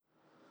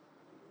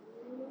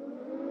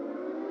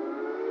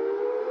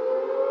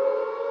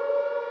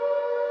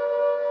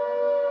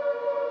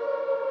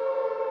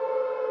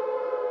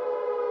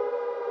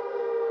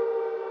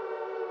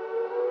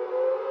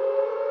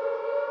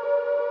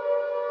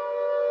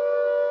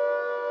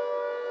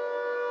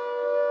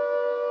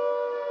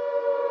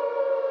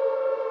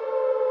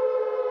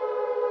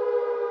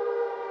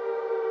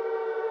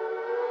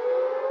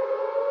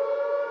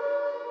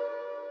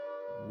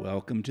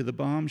Welcome to the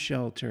Bomb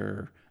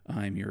Shelter.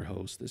 I'm your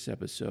host this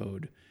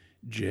episode,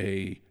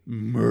 J.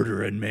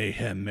 Murder and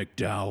Mayhem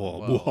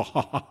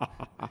McDowell.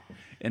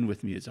 And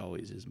with me, as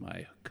always, is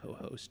my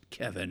co-host,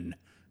 Kevin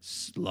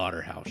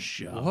Slaughterhouse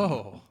Schumm.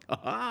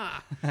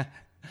 Whoa.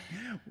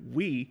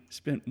 We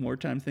spent more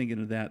time thinking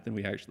of that than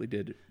we actually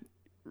did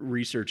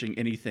researching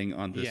anything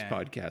on this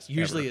podcast.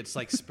 Usually ever. it's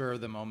like spur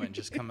of the moment,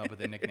 just come up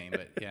with a nickname,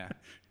 but yeah.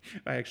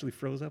 I actually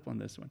froze up on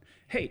this one.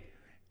 Hey,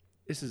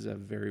 this is a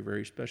very,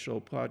 very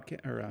special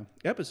podcast or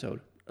episode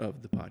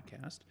of the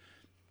podcast.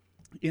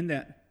 In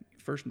that,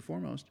 first and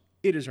foremost,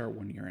 it is our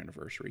 1 year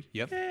anniversary.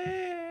 Yep.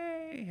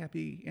 Hey,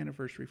 happy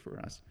anniversary for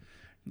us.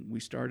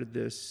 We started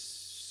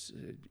this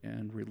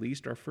and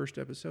released our first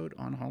episode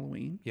on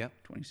Halloween,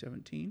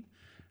 2017.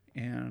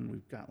 And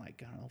we've got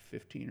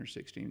 15 or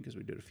 16 because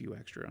we did a few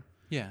extra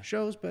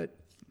shows, but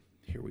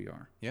here we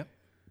are. Yep.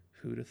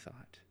 Who'd have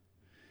thought?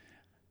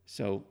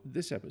 So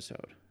this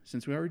episode,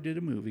 since we already did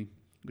a movie,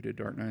 we did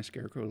Dark Knight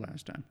Scarecrow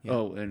last time. Yep.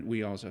 Oh, and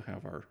we also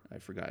have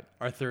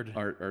our third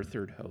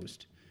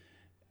host.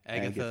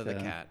 Agatha the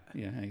cat.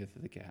 Yeah, Agatha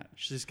the cat.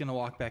 She's going to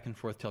walk back and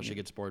forth till she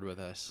gets bored with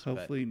us.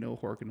 Hopefully no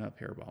horking up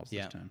hairballs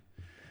this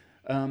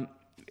time.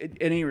 At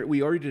any rate,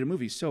 we already did a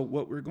movie. So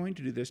what we're going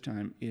to do this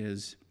time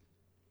is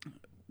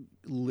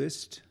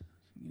list,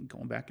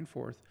 going back and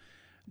forth,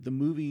 the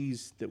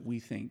movies that we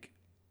think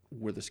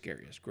were the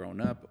scariest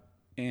growing up,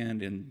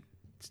 and in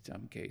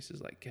some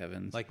cases, like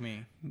Kevin's, like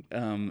me,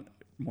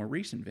 more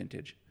recent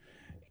vintage.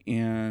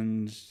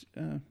 And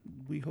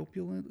we hope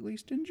you'll at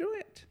least enjoy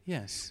it.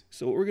 Yes.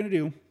 So what we're going to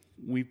do,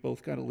 we've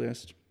both got a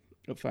list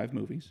of 5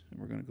 movies, and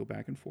we're going to go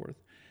back and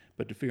forth.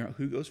 But to figure out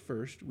who goes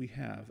first, we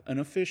have an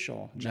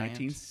official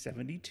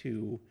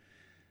 1972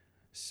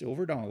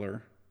 silver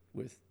dollar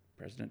with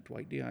President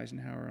Dwight D.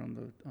 Eisenhower on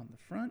the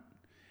front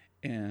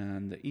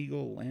and the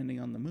eagle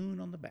landing on the moon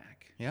on the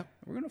back. Yep.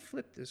 We're going to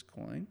flip this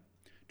coin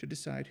to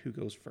decide who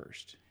goes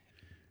first.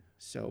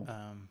 So,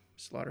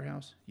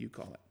 Slaughterhouse, you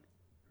call it.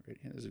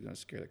 This is going to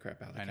scare the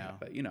crap out of the cat,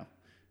 but you know.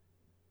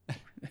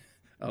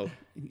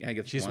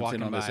 Agatha wants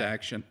in on this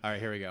action. All right,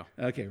 here we go.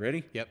 Okay,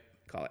 ready? Yep.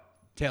 Call it.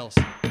 Tails.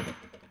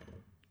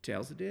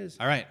 Tails it is.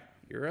 All right.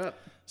 You're up.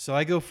 So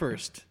I go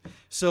first.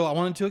 So I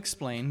wanted to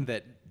explain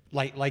that,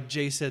 like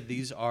Jay said,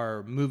 these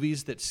are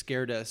movies that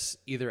scared us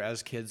either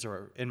as kids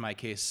or, in my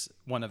case,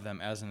 one of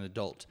them as an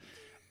adult.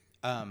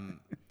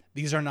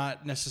 These are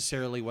not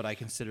necessarily what I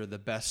consider the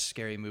best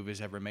scary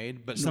movies ever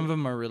made, but some of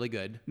them are really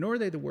good. Nor are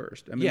they the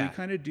worst. I mean, we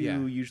kind of do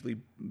usually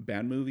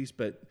bad movies,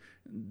 but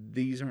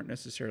these aren't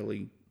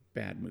necessarily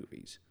bad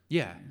movies.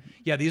 Yeah,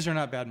 these are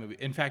not bad movies.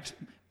 In fact,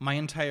 my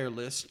entire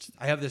list,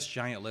 I have this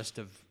giant list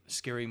of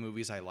scary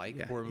movies I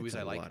like, horror movies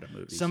I like. A lot of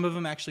movies. Some of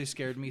them actually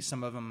scared me.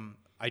 Some of them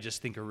I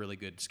just think are really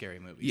good scary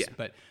movies.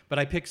 Yeah. But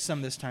I picked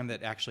some this time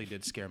that actually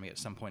did scare me at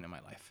some point in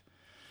my life.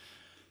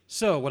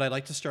 So what I'd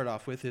like to start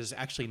off with is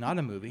actually not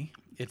a movie.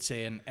 It's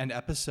an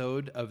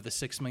episode of The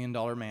 $6 Million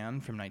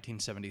Man from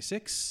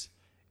 1976.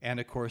 And,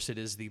 of course, it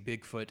is the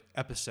Bigfoot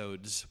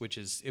episodes,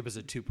 it was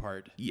a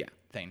 2-part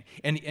thing.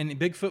 And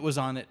Bigfoot was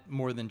on it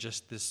more than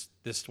just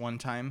this one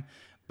time,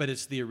 but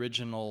it's the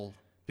original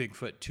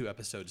Bigfoot 2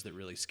 episodes that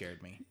really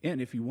scared me.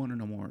 And if you want to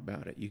know more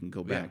about it, you can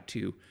go back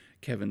to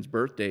Kevin's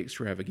birthday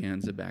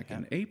extravaganza back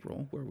in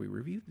April, where we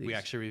reviewed these. We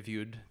actually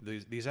reviewed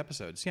these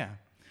episodes,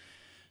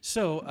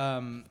 So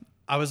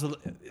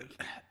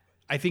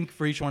I think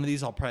for each one of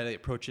these, I'll probably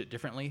approach it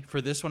differently.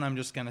 For this one, I'm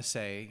just going to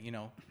say,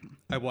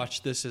 I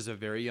watched this as a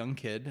very young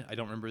kid. I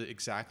don't remember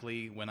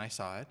exactly when I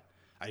saw it.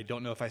 I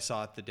don't know if I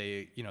saw it the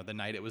day, the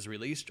night it was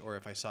released, or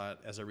if I saw it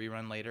as a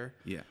rerun later.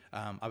 Yeah.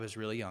 I was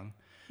really young.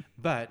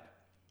 But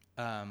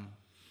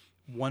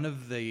one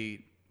of the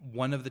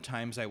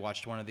times I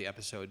watched one of the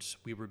episodes,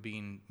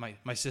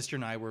 my sister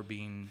and I were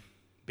being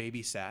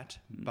babysat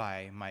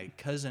by my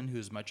cousin,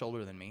 who's much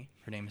older than me.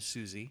 Her name is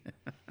Susie.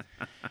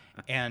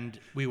 And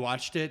we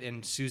watched it,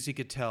 and Susie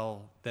could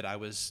tell that I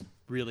was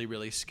really,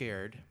 really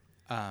scared.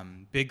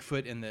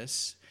 Bigfoot in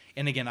this.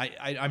 And again,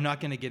 I'm not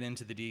going to get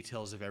into the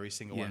details of every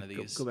single one of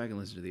these. Go back and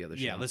listen to the other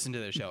show. Yeah, listen to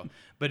the show.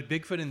 But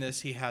Bigfoot in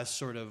this, he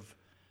has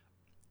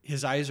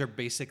his eyes are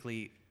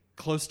basically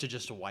close to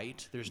just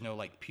white. There's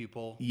no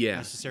pupil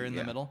necessarily in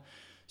the middle.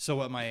 So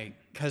what my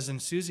cousin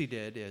Susie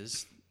did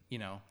is,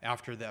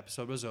 after the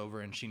episode was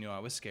over and she knew I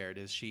was scared,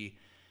 is she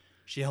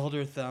held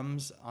her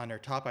thumbs on her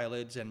top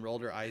eyelids and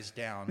rolled her eyes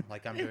down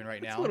like I'm doing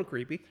right now. It's a little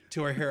creepy.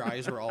 To where her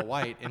eyes were all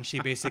white, and she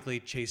basically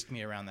chased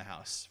me around the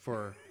house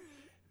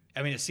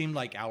it seemed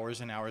like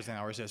hours and hours and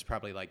hours. It was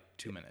probably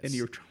 2 minutes. And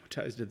you're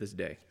traumatized to this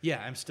day.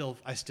 Yeah,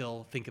 I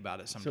still think about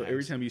it sometimes. So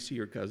every time you see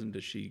your cousin,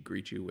 does she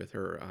greet you with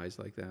her eyes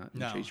like that? And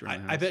no, chase you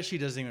around the house? I bet she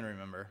doesn't even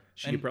remember.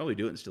 She could probably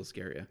do it and still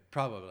scare you.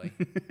 Probably.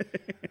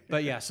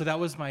 But yeah, so that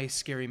was my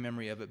scary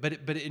memory of it.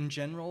 But in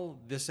general,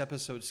 this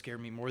episode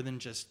scared me more than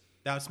just,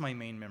 that's my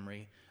main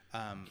memory.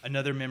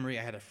 Another memory,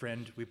 I had a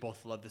friend, we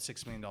both loved The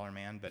 $6 Million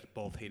Man, but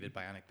both hated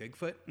Bionic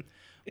Bigfoot.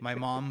 My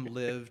mom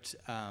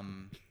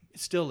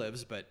still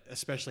lives, but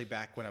especially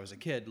back when I was a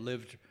kid,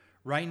 lived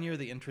right near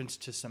the entrance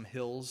to some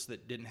hills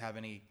that didn't have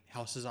any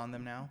houses on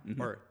them now.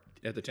 Mm-hmm. Or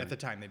at the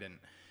time they didn't.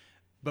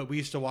 But we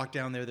used to walk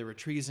down there. There were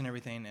trees and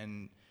everything,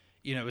 and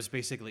it was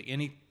basically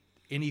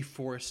any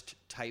forest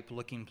type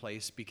looking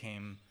place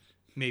became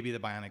maybe the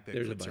bionic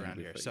Bigfoots around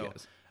here. So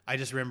yes. I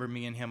just remember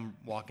me and him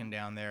walking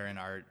down there, and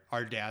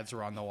our dads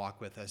were on the walk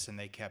with us, and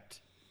they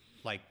kept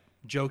like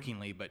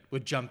jokingly, but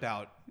would jump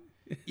out.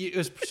 It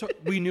was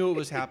we knew it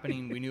was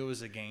happening. We knew it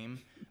was a game,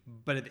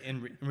 but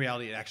in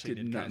reality, it actually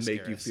did not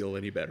make you feel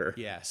any better.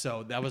 Yeah,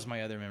 so that was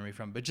my other memory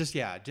from. But just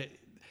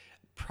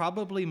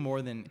probably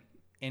more than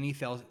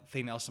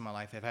anything else in my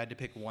life, if I had to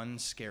pick one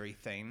scary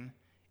thing,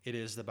 it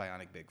is the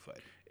bionic Bigfoot.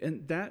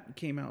 And that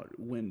came out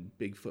when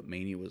Bigfoot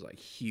mania was like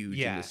huge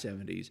in the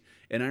 70s.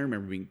 And I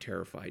remember being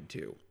terrified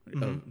too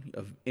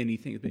of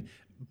anything.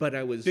 But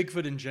I was...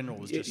 Bigfoot in general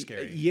was just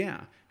scary.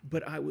 Yeah.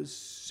 But I was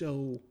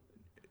so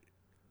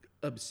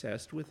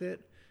obsessed with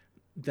it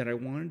that I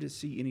wanted to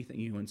see anything,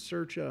 in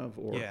search of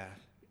or... Yeah.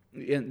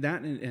 And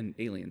that and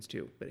aliens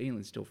too. But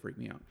aliens still freak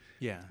me out.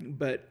 Yeah.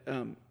 But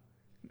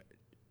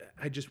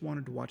I just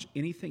wanted to watch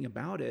anything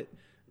about it.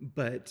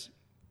 But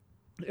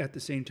at the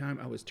same time,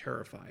 I was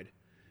terrified.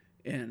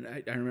 And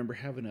I remember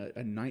having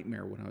a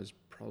nightmare when I was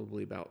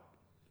probably about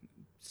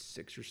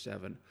 6 or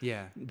 7.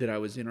 Yeah. That I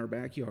was in our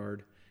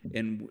backyard,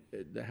 and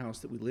the house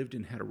that we lived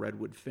in had a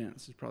redwood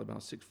fence. It's probably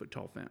about a 6 foot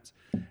tall fence.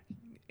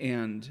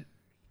 And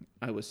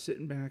I was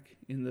sitting back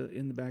in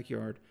the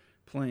backyard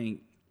playing,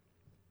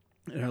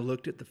 and I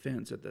looked at the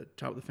fence at the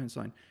top of the fence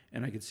line,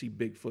 and I could see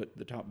Bigfoot,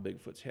 the top of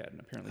Bigfoot's head. And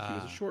apparently he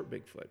was a short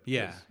Bigfoot.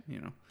 Yeah.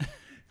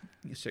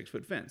 A 6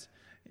 foot fence.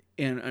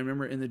 And I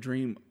remember in the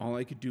dream, all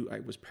I could do, I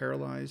was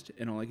paralyzed,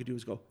 and all I could do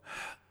was go,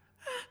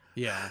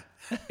 yeah.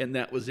 And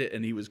that was it.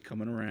 And he was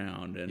coming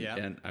around,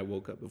 and I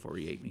woke up before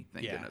he ate me.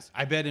 Thank goodness.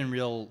 I bet in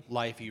real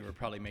life you were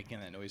probably making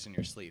that noise in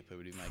your sleep. It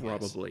would be my guess.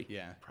 Probably.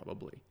 Yeah.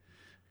 Probably.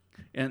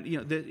 And,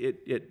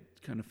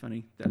 it's kind of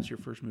funny. That's your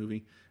first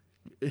movie.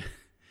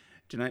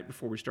 Tonight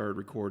before we started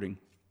recording,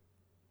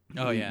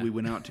 we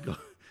went out to go.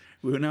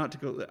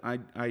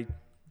 I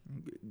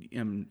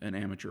am an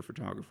amateur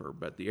photographer,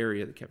 but the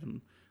area that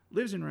Kevin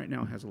lives in right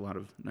now has a lot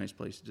of nice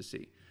places to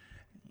see.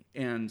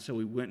 And so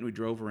we went and we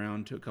drove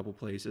around to a couple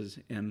places,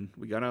 and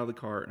we got out of the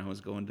car, and I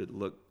was going to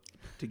look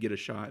to get a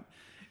shot.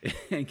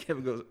 And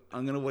Kevin goes,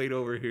 "I'm going to wait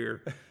over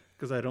here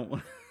because I don't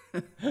want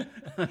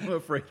I'm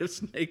afraid of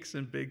snakes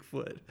and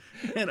Bigfoot."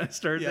 And I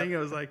started thinking, I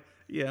was like,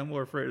 yeah, I'm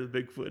more afraid of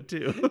Bigfoot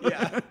too.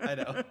 Yeah, I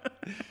know.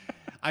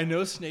 I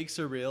know snakes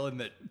are real and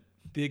that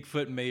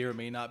Bigfoot may or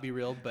may not be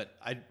real, but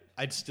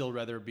I'd still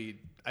rather be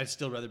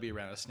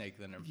around a snake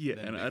than than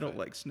and I don't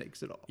like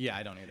snakes at all. Yeah,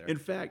 I don't either. In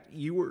fact,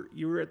 you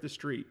were at the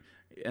street,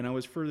 and I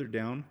was further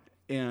down,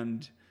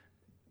 and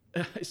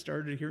I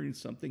started hearing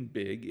something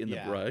big in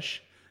the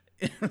brush,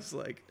 and I was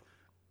like,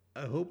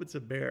 I hope it's a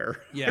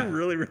bear. Yeah. I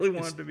really, really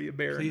want it to be a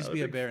bear. Please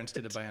be a bear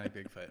instead of bionic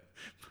Bigfoot.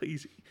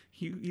 Please,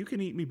 you can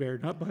eat me, bear,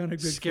 not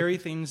bionic Bigfoot. Scary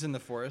things in the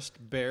forest: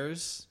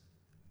 bears,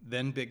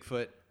 then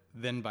Bigfoot,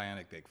 then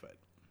bionic Bigfoot.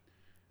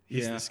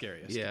 He's the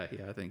scariest. Yeah,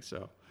 I think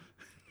so.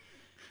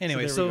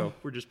 Anyway, so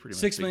we're just pretty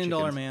much $6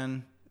 million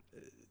man,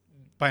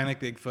 bionic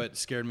Bigfoot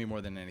scared me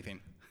more than anything.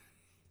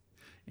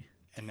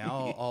 And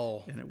now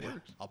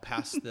I'll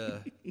pass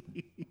the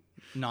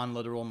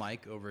non-literal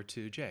mic over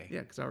to Jay.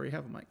 Yeah, because I already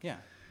have a mic. Yeah.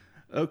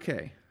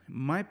 Okay,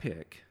 my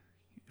pick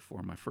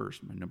for my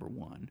number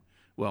one.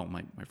 Well,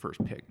 my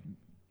first pick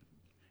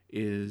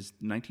is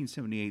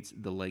 1978's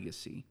The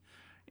Legacy,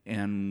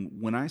 and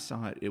when I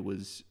saw it,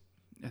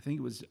 I think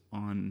it was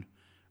on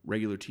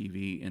regular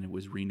TV, and it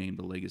was renamed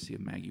The Legacy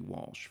of Maggie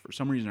Walsh. For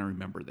some reason, I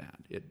remember that.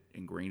 It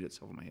ingrained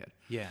itself in my head.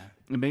 Yeah.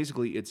 And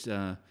basically, it's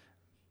a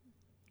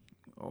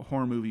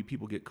horror movie.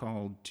 People get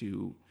called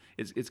to...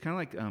 It's kind of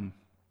like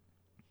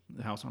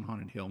The House on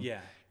Haunted Hill.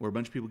 Yeah. Where a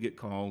bunch of people get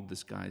called.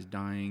 This guy's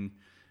dying.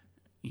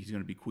 He's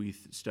going to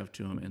bequeath stuff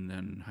to him, and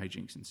then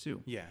hijinks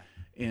ensue. Yeah.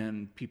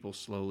 And people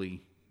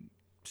slowly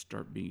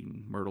start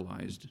being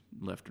myrtleized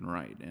left and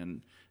right,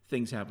 and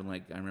things happen.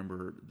 Like, I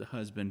remember the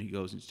husband, he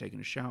goes and he's taking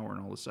a shower,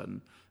 and all of a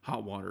sudden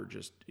hot water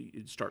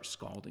it starts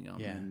scalding him,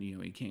 and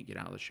he can't get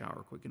out of the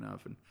shower quick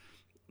enough,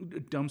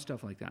 and dumb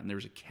stuff like that. And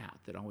there's a cat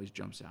that always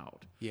jumps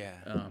out. Yeah.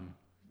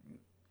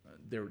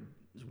 There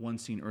was one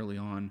scene early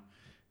on,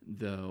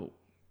 the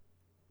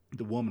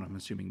woman, I'm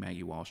assuming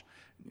Maggie Walsh,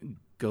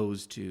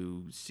 goes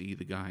to see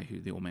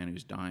the old man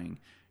who's dying,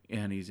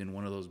 and he's in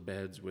one of those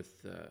beds with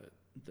the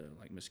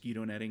like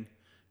mosquito netting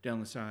down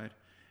the side,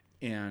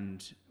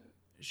 and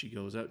she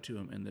goes up to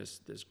him, and this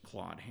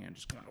clawed hand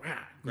just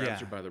grabs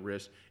her by the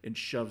wrist and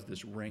shoves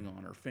this ring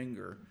on her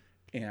finger,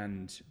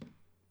 and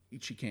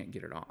she can't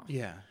get it off.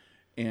 Yeah.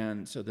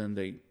 And so then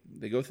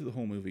they go through the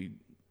whole movie.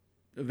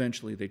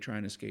 Eventually they try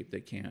and escape, they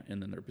can't,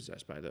 and then they're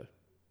possessed by the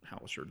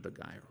house or the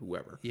guy or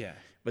whoever. Yeah.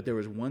 But there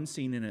was one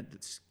scene in it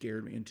that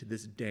scared me, and to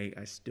this day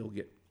I still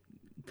get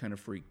kind of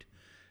freaked.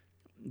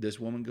 This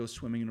woman goes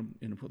swimming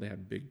in a pool. They had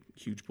a big,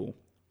 huge pool.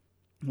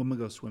 Woman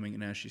goes swimming,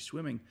 and as she's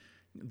swimming,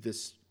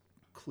 this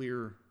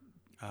clear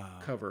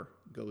cover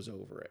goes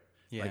over it,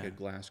 like a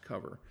glass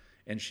cover.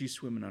 And she's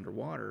swimming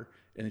underwater,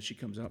 and then she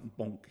comes up and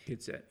bonk,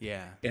 hits it.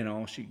 Yeah. And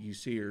all you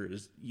see her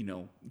is,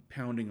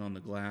 pounding on the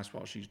glass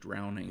while she's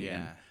drowning.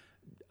 Yeah.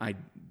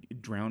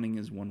 drowning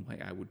is one way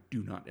I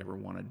do not ever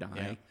want to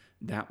die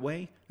that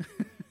way.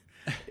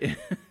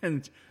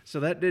 And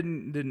so that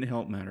didn't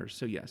help matters.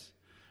 So yes,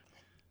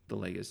 The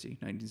Legacy,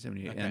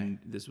 1978. Okay. And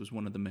this was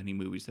one of the many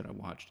movies that I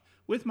watched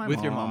with my mom.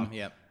 With your mom,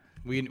 yep.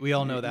 We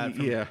all know that.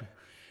 Yeah.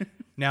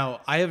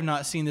 Now, I have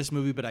not seen this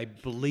movie, but I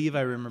believe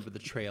I remember the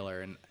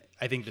trailer, and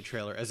I think the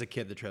trailer, as a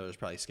kid, the trailer is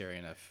probably scary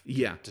enough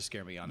to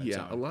scare me on its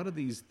own. Yeah, a lot of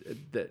these,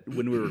 that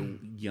when we were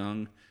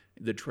young,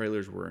 the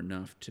trailers were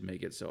enough to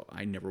make it so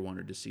I never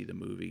wanted to see the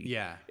movie.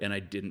 Yeah. And I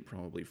didn't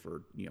probably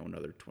for,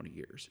 another 20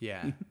 years.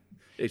 Yeah.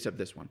 Except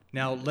this one.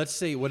 Now, let's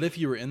say, what if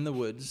you were in the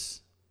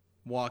woods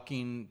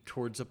walking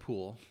towards a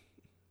pool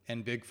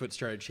and Bigfoot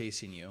started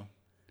chasing you?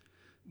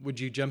 Would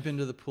you jump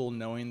into the pool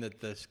knowing that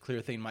the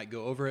clear thing might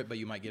go over it, but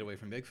you might get away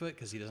from Bigfoot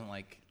because he doesn't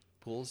like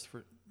pools?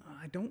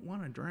 I don't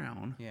want to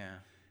drown. Yeah.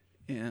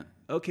 Yeah.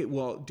 Okay,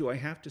 well, do I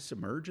have to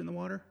submerge in the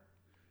water?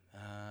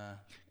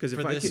 Because you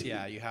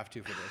have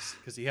to for this.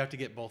 Because you have to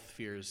get both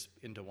fears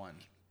into one.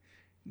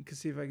 Because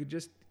see, if I could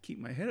just keep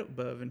my head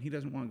above and he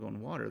doesn't want to go in the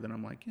water, then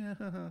I'm like, yeah.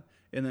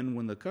 And then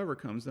when the cover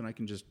comes, then I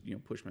can just,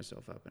 push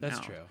myself up and out.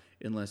 That's true.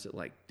 Unless it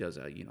does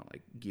a,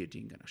 like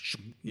guillotine kind of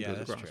goes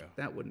that's across. True.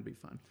 That wouldn't be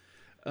fun.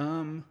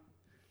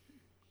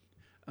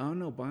 Oh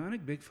no,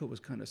 Bionic Bigfoot was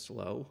kind of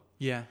slow.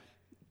 Yeah.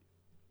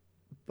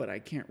 But I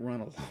can't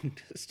run a long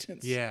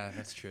distance. Yeah,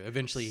 that's true.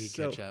 Eventually he'd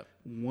catch up.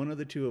 One of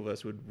the two of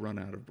us would run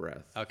out of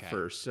breath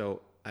first.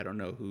 So I don't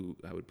know who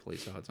I would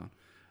place odds on.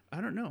 I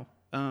don't know.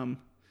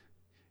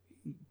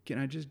 Can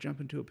I just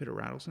jump into a pit of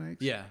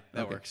rattlesnakes? Yeah,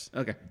 that works.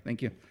 Okay,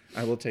 thank you.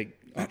 I will take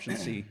option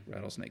C,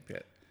 rattlesnake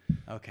pit.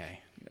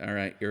 Okay. All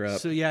right, you're up.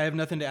 So yeah, I have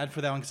nothing to add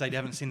for that one because I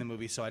haven't seen the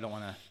movie, so I don't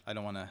want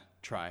to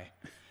try.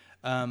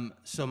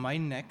 So my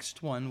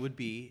next one would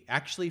be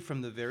actually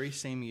from the very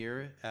same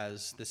year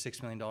as the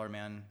 $6 Million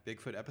Man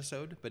Bigfoot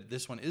episode, but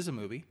this one is a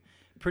movie,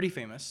 pretty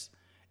famous.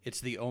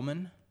 It's The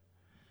Omen,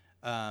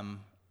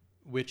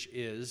 which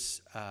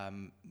is,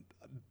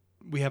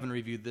 we haven't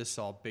reviewed this,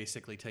 so I'll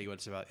basically tell you what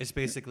it's about. It's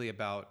basically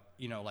about,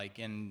 like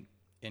in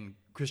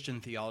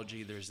Christian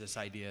theology, there's this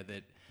idea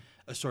that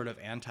a sort of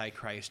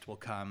antichrist will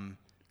come,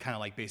 kind of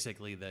like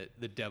basically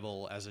the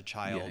devil as a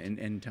child. Yeah, in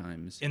end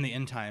times. In the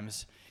end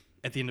times.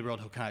 At the end of the world,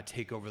 he'll kind of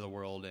take over the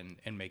world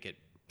and make it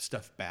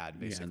stuff bad,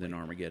 basically. Yeah, and then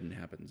Armageddon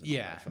happens and all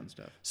that fun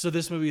stuff. So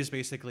this movie is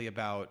basically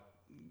about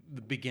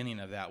the beginning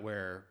of that,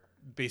 where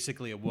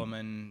basically a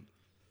woman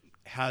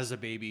has a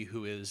baby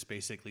who is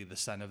basically the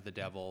son of the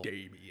devil,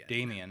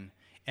 Damien.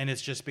 And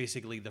it's just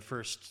basically the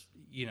first,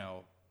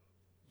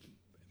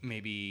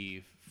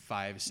 maybe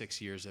 5-6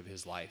 years of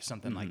his life,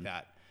 something like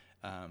that.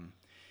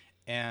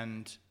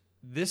 And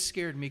this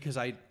scared me because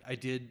I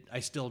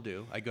still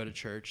do. I go to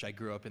church. I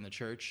grew up in the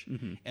church.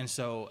 Mm-hmm. And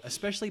so,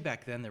 especially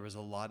back then, there was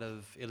a lot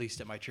of, at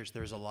least at my church,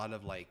 there was a lot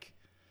of like,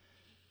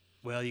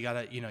 well, you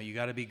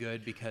gotta be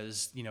good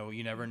because,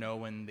 you never know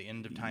when the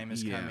end of time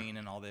is coming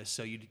and all this.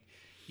 So you'd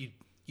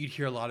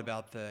hear a lot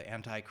about the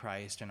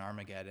Antichrist and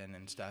Armageddon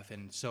and stuff.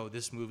 And so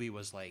this movie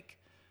was like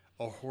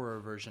a horror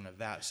version of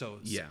that. So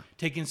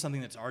taking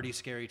something that's already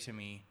scary to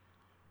me,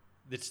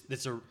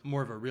 that's a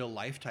more of a real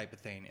life type of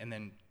thing, and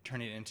then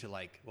turn it into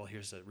like, well,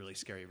 here's a really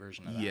scary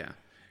version of that.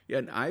 Yeah,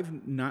 and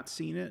I've not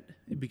seen it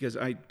because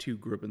I too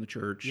grew up in the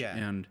church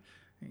and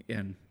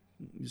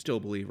still a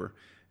believer.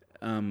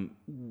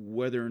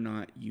 Whether or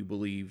not you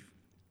believe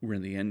we're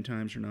in the end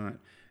times or not,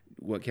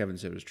 what Kevin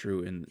said was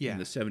true. In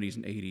the 70s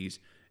and 80s,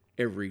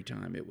 every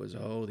time it was,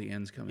 the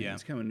end's coming,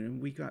 it's coming,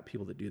 and we got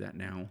people that do that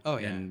now.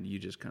 And you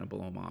just kind of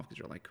blow them off because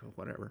you're like,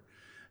 whatever.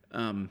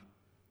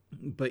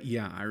 But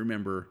yeah, I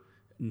remember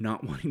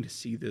not wanting to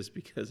see this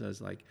because I was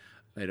like,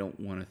 I don't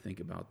want to think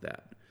about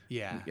that.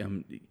 Yeah.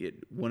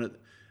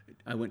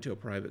 I went to a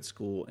private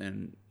school,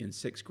 and in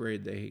 6th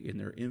grade, they, in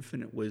their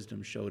infinite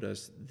wisdom, showed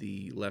us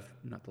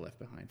not the Left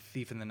Behind,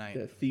 Thief in the Night.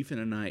 The Thief in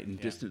the Night and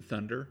Distant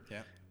Thunder.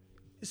 Yeah.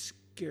 It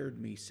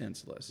scared me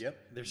senseless. Yep.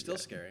 They're still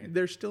scary.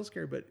 They're still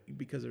scary, but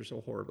because they're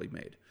so horribly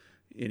made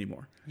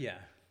anymore. Yeah.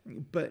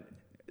 But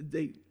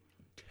they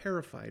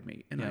terrified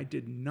me, and I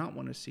did not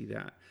want to see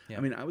that. I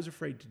mean, I was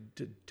afraid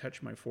to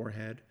touch my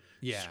forehead,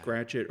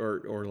 scratch it,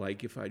 or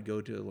like if I'd go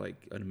to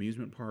like an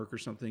amusement park or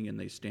something and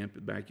they stamp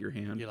it back your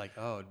hand. You're like,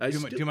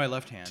 do my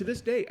left hand. To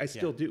this day, I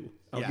still do.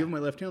 I'll give them my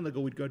left hand. They go,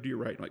 we'd go do your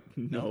right. I'm like,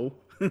 no,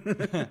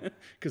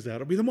 because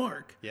that'll be the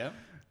mark. Yeah.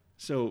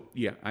 So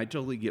yeah, I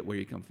totally get where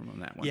you come from on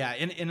that one. Yeah,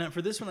 and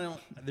for this one,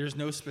 there's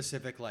no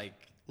specific like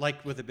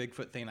with the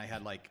Bigfoot thing. I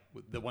had like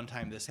the one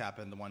time this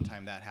happened, the one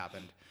time that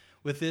happened.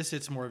 With this,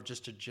 it's more of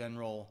just a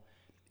general.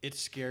 It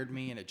scared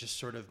me, and it just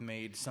sort of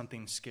made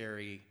something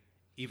scary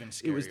even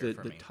scarier. It was the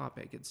for me.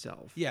 topic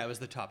itself. Yeah, it was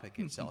the topic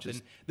itself.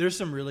 And there's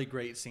some really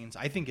great scenes.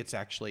 I think it's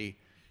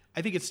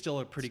still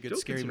a pretty good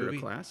scary movie. A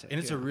classic, and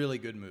it's a really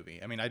good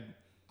movie. I mean,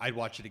 I'd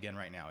watch it again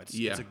right now. It's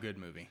a good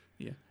movie.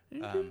 Yeah.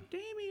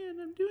 Damien,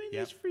 I'm doing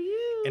this for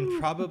you. And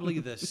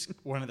probably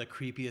one of the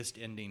creepiest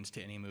endings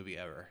to any movie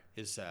ever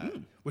is,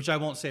 which I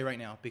won't say right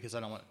now because I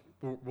don't want.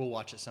 We'll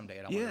watch it someday.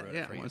 I don't want to ruin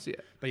it for you. I want to see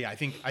it. But yeah, I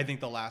think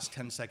the last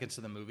 10 seconds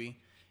of the movie,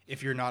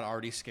 if you're not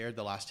already scared,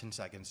 the last 10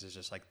 seconds is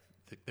just like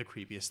the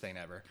creepiest thing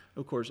ever.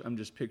 Of course, I'm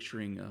just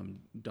picturing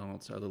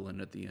Donald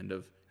Sutherland at the end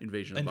of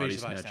Invasion of the Body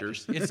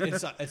Snatchers.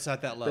 It's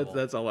at that level.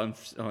 That's all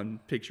I'm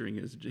picturing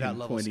is him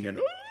pointing at.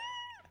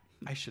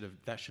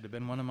 That should have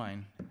been one of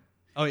mine.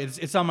 Oh,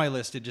 it's on my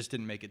list. It just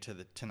didn't make it to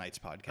tonight's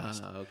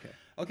podcast. Okay.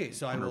 Okay,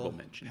 so I will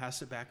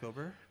pass it back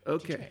over.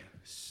 Okay, to Jay.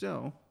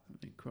 so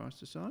let me cross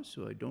this off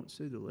so I don't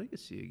say the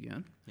legacy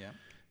again. Yeah.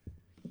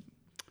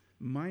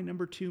 My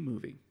number 2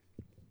 movie,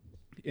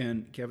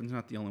 and Kevin's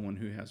not the only one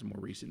who has a more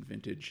recent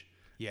vintage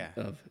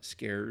of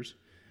scares.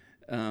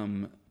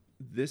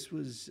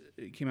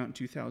 It came out in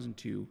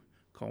 2002,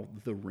 called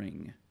The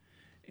Ring.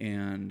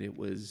 And it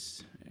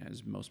was,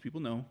 as most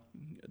people know,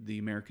 the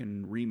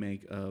American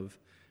remake of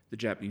the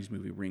Japanese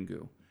movie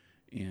Ringu.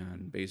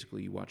 And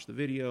basically, you watch the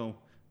video,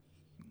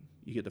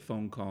 you get the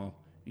phone call,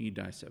 and you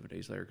die 7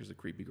 days later because the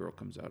creepy girl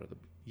comes out of the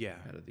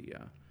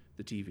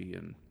TV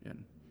and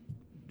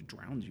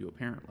drowns you,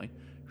 apparently,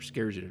 or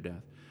scares you to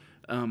death.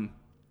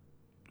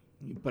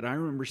 But I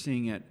remember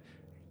seeing it,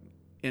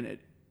 and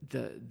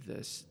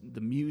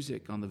the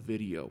music on the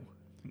video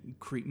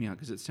creeped me out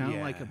because it sounded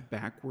like a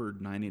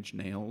backward Nine Inch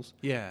Nails.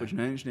 Yeah. Which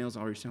Nine Inch Nails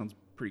always sounds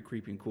pretty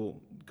creepy and cool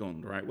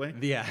going the right way.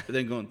 Yeah. But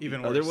then going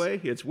even the other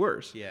way, it's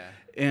worse. Yeah.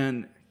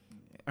 And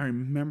I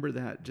remember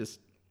that just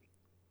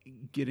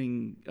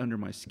getting under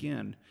my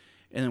skin.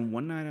 And then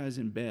one night I was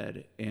in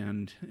bed,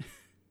 and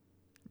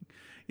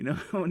you know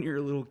when you're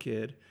a little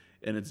kid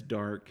and it's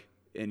dark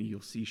and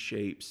you'll see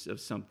shapes of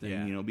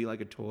something, be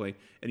like a toy,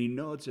 and you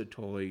know it's a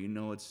toy, you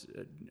know it's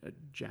a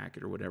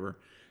jacket or whatever.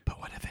 But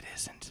what if it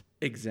isn't?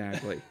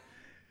 Exactly.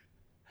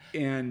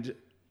 And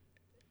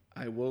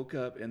I woke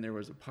up and there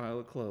was a pile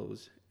of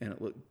clothes, and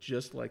it looked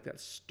just like that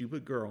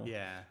stupid girl.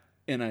 Yeah.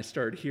 And I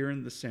started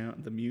hearing the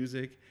sound, the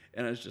music,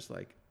 and I was just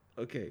like,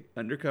 okay,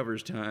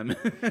 undercover's time.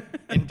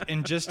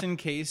 and just in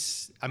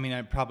case, I mean,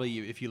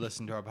 if you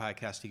listen to our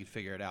podcast, you could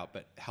figure it out.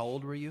 But how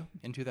old were you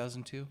in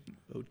 2002?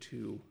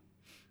 02.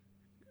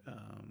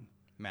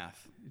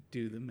 Math.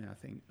 Do the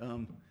mathing.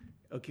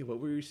 Okay, what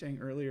were you saying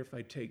earlier? If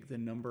I take the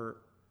number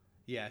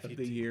of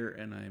the year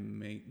and I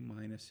make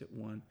minus it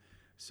 1.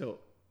 So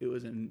it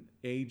was an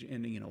age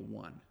ending in a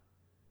 1.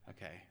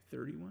 Okay.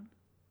 31?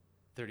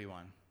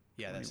 31.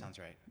 Yeah, 21. That sounds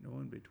right. No one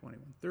would be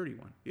 21.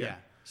 31. Yeah.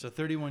 So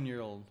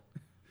 31-year-old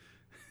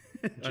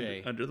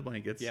Jay. Under the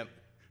blankets. Yep.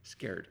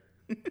 Scared.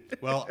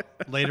 Well,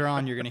 later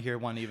on, you're going to hear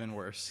one even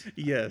worse.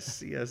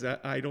 Yes.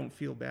 I don't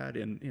feel bad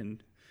in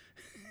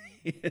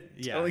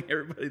telling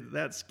everybody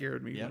that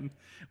scared me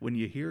when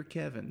you hear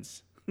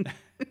Kevin's.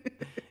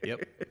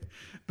 Yep.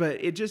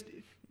 But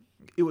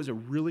it was a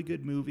really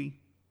good movie,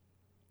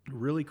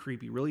 really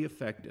creepy, really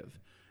effective.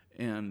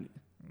 And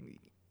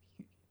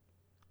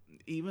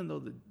even though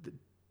the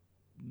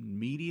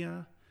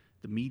medium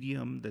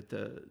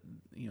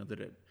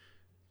that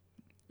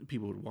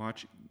people would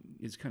watch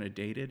is kind of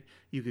dated,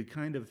 you could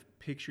kind of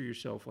picture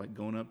yourself like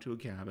going up to a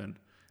cabin.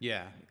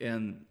 Yeah.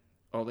 And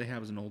all they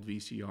have is an old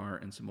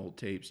VCR and some old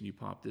tapes, and you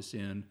pop this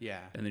in.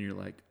 Yeah. And then you're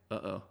like,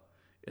 uh-oh.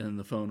 And then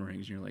the phone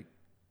rings, and you're like,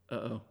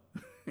 uh-oh.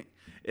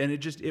 And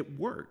it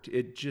worked.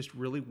 It just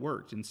really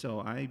worked. And so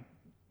I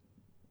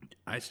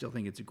still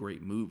think it's a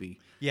great movie.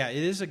 Yeah,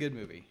 it is a good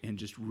movie. And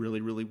just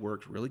really, really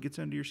works. Really gets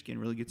under your skin.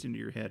 Really gets into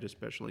your head,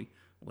 especially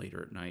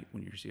later at night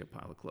when you see a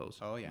pile of clothes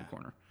in the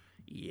corner.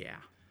 Yeah.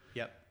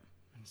 Yep.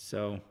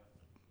 So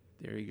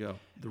there you go.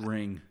 The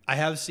Ring. I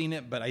have seen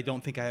it, but I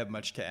don't think I have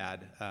much to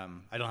add.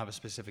 I don't have a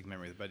specific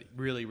memory, but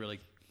really, really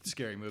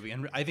scary movie.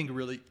 And I think a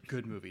really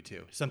good movie,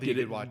 too. Something you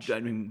could watch.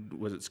 I mean,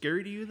 was it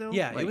scary to you, though?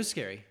 Yeah, it was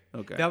scary.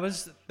 Okay. That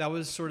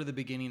was sort of the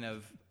beginning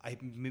of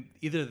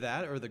either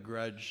that or The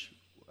Grudge.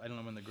 I don't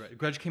know when The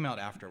Grudge came out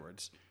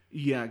afterwards.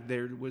 Yeah,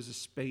 there was a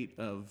spate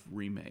of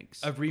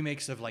remakes. Of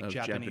like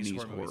Japanese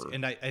horror movies.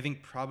 And I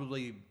think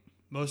probably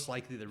most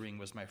likely The Ring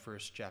was my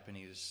first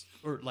Japanese,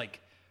 or like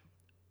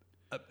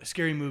a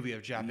scary movie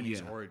of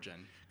Japanese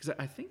origin. Because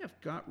I think I've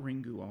got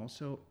Ringu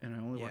also, and I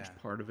only watched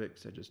part of it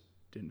because I just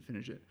didn't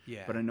finish it.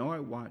 Yeah. But I know I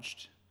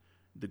watched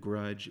The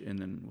Grudge, and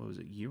then, what was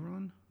it,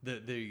 Yeron? The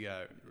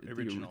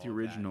original. The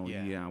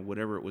original,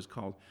 whatever it was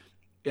called.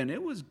 And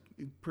it was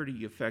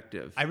pretty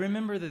effective. I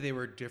remember that they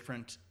were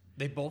different.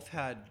 They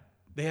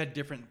had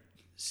different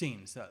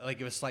scenes. Like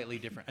it was slightly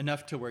different.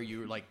 Enough to where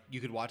you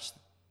could watch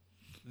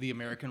the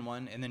American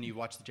one, and then you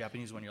watch the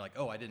Japanese one, you're like,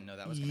 oh, I didn't know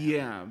that was going to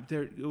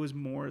happen. It was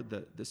more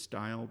the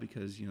style,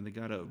 because they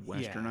got to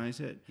westernize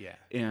it. Yeah.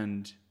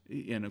 And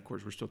of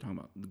course, we're still talking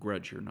about The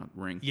Grudge here, not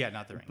The Ring. Yeah,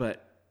 not The Ring.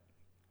 But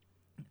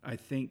I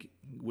think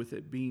with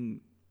it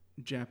being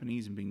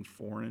Japanese and being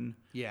foreign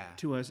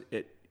to us,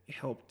 it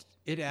helped.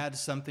 It adds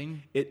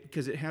something.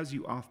 Because it has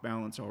you off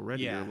balance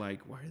already. Yeah. You're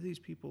like, why are these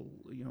people,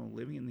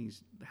 living in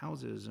these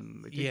houses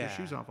and they take their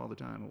shoes off all the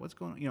time? What's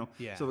going on?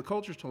 Yeah. So the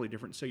culture's totally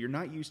different. So you're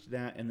not used to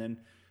that, and then,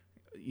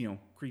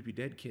 creepy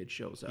dead kid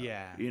shows up.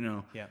 Yeah.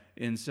 Yeah.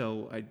 And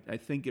so I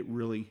think it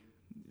really.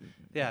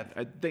 Yeah.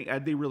 I think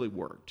they really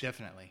worked.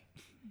 Definitely.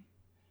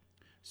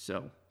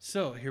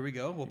 So here we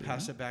go. We'll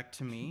pass it back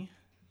to me.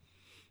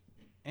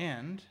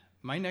 And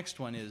my next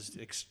one is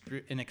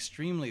an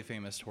extremely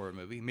famous horror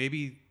movie.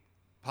 Maybe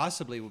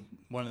possibly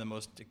one of the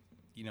most,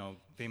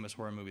 famous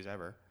horror movies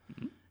ever.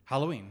 Mm-hmm.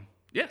 Halloween.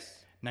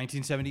 Yes.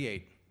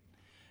 1978.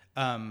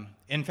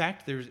 In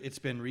fact, it's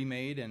been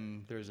remade,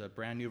 and there's a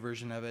brand new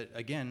version of it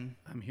again.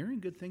 I'm hearing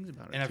good things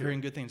about it. And I'm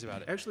hearing good things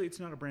about it. Actually, it's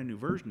not a brand new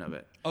version of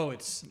it. Oh,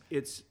 it's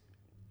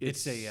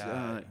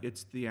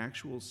the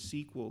actual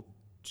sequel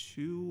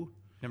to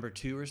number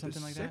 2 or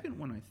something like that. The second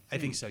one, I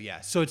think so.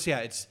 Yeah. So it's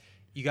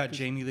you got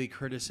Jamie Lee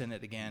Curtis in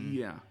it again.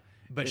 Yeah.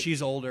 But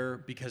she's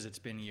older because it's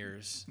been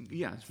years.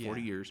 Yeah, it's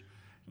 40 years.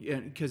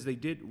 Yeah, because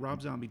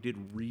Rob Zombie did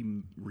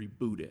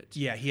reboot it.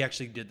 Yeah, he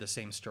actually did the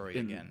same story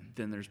again.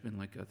 Then there's been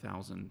like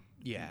 1,000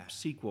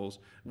 sequels,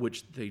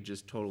 which they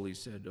just totally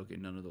said, okay,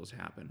 none of those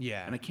happen.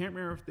 Yeah. And I can't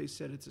remember if they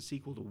said it's a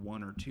sequel to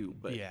 1 or 2,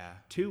 but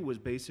 2 was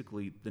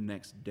basically the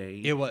next day.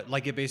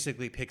 It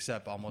basically picks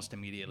up almost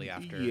immediately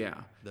after. Yeah.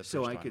 The first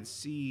so I one. could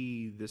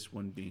see this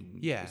one being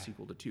a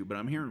sequel to 2, but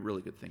I'm hearing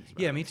really good things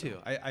about it. Yeah, me too.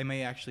 I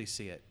may actually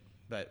see it,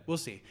 but we'll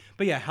see.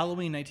 But yeah,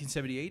 Halloween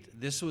 1978.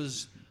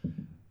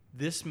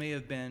 This may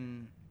have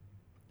been.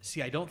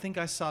 See, I don't think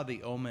I saw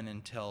The Omen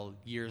until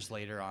years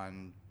later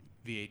on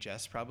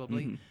VHS,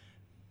 probably. Mm-hmm.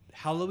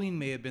 Halloween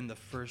may have been the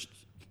first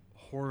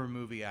horror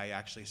movie I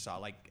actually saw,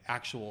 like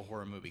actual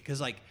horror movie. Because,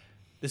 like,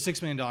 The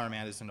 $6 Million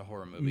Man isn't a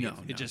horror movie.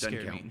 It just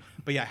scared me.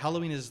 But yeah,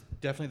 Halloween is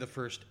definitely the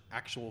first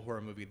actual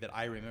horror movie that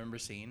I remember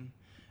seeing.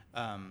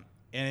 And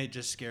it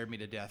just scared me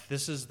to death.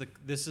 This is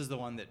the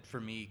one that,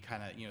 for me,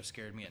 kind of,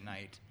 scared me at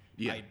night.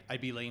 Yeah. I'd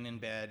be laying in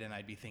bed, and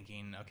I'd be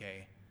thinking,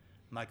 okay,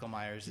 Michael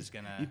Myers is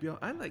gonna. You'd be all,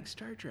 I like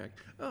Star Trek.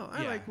 Oh,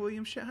 I like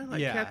William Shatner. I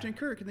like Captain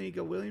Kirk, and then you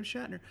go William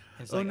Shatner.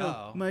 It's like,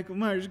 Michael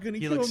Myers is gonna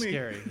kill me. He looks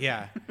scary.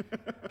 Yeah.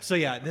 So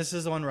yeah, this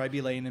is the one where I'd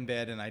be laying in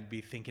bed and I'd be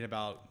thinking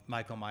about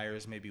Michael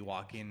Myers maybe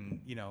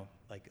walking,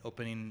 like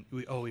opening.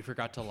 We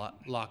forgot to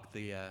lock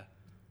the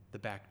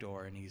back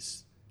door, and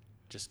he's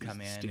just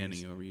come in.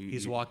 Standing over you.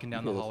 He's walking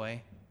down the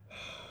hallway.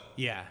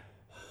 Yeah.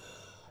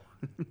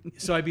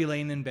 So I'd be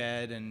laying in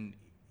bed, and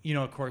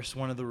of course,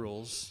 one of the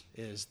rules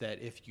is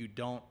that if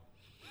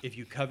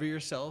you cover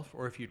yourself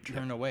or if you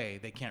turn away,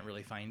 they can't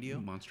really find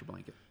you. Monster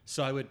blanket.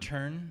 So I would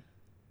turn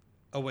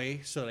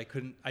away so that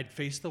I'd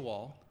face the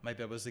wall. My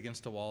bed was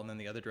against a wall, and then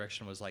the other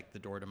direction was like the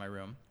door to my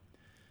room.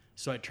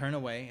 So I'd turn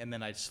away, and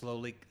then I'd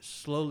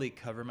slowly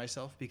cover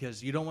myself,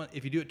 because you don't want,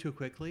 if you do it too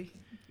quickly,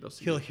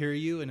 he'll hear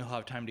you and he'll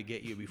have time to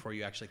get you before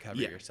you actually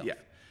cover yourself. Yeah.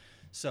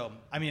 So,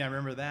 I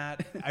remember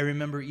that. I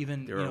remember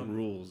even... There are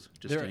rules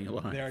to staying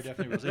alive. There are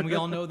definitely rules. And we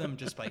all know them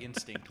just by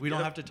instinct. We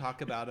don't have to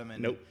talk about them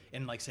and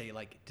say,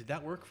 did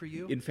that work for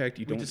you? In fact,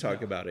 you don't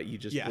talk about it. You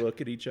just look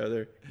at each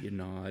other, you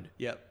nod.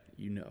 Yep.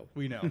 You know.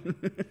 We know.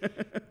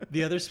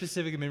 The other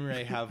specific memory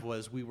I have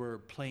was we were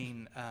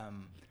playing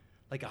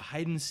like a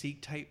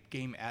hide-and-seek type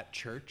game at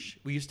church.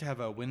 We used to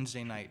have a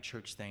Wednesday night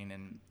church thing,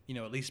 and,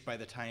 at least by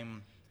the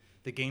time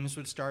the games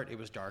would start, it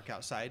was dark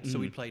outside. So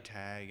we'd play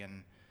tag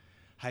and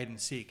hide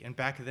and seek. And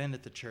back then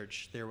at the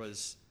church, there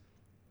was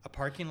a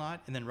parking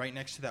lot, and then right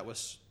next to that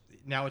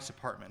now it's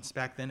apartments.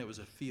 Back then it was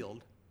a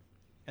field,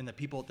 and the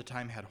people at the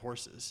time had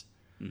horses.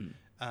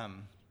 Mm-hmm.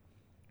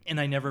 And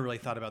I never really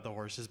thought about the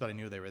horses, but I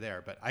knew they were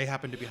there. But I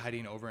happened to be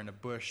hiding over in a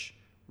bush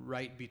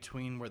right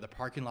between where the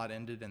parking lot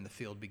ended and the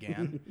field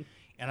began.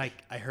 And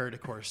I heard,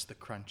 of course, the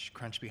crunch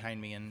behind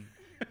me, and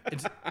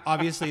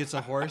obviously it's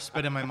a horse,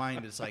 but in my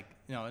mind it's like,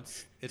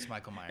 it's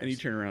Michael Myers. And you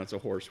turn around, it's a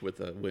horse with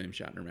a William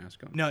Shatner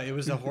mask on. No, it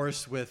was a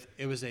horse with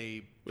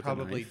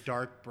probably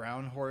dark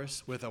brown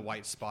horse with a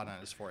white spot on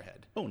his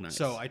forehead. Oh, nice.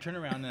 So I turn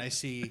around and I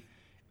see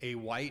a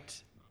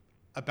white,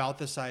 about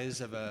the size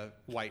of a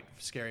white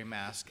scary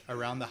mask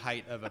around the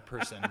height of a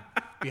person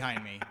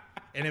behind me.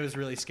 And it was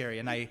really scary.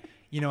 And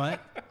you know what?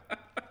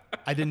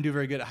 I didn't do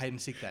very good at hide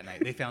and seek that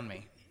night. They found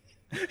me.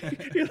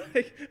 You're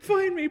like,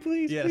 find me,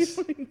 please. Yes. Please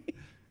find me.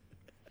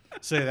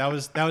 So yeah,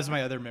 that was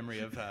my other memory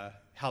of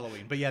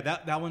Halloween. But yeah,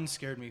 that one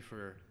scared me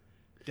for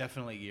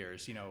definitely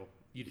years.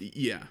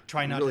 You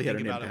try not really to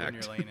think about it when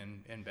you're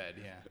laying in bed.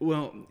 Yeah.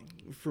 Well,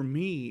 for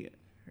me,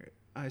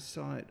 I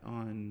saw it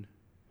on.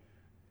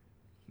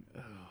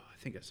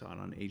 I think I saw it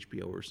on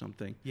HBO or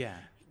something. Yeah.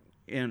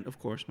 And of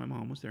course, my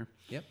mom was there.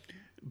 Yep.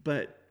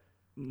 But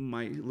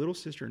my little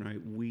sister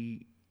and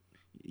we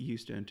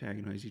used to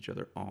antagonize each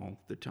other all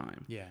the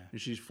time. Yeah. And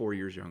she's 4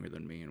 years younger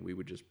than me, and we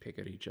would just pick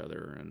at each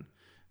other and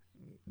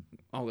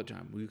all the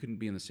time. We couldn't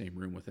be in the same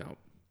room without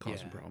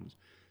causing problems.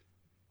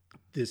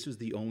 This was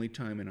the only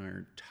time in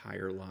our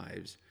entire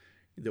lives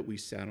that we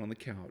sat on the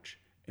couch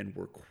and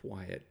were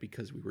quiet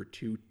because we were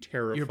too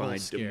terrified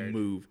to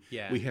move.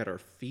 Yeah. We had our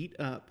feet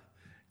up,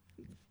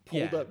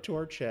 pulled up to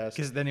our chest.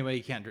 Because then anyway,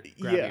 you can't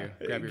grab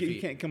your feet.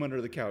 You can't come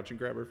under the couch and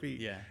grab our feet.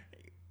 Yeah.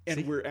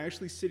 And we're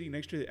actually sitting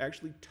next to it,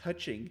 actually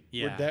touching.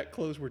 Yeah. We're that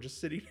close. We're just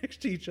sitting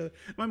next to each other.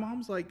 My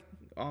mom's like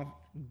off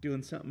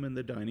doing something in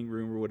the dining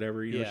room or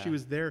whatever. She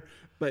was there,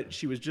 but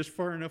she was just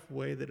far enough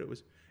away that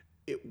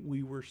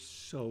we were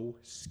so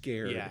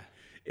scared. Yeah.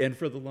 And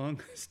for the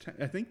longest time,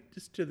 I think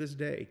just to this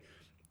day,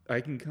 I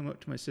can come up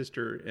to my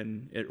sister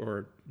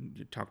or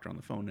talk to her on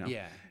the phone now.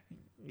 Yeah.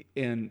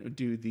 And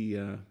do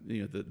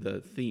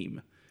the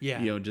theme. Yeah.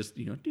 You know, just,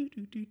 you know, do,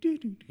 do, do, do,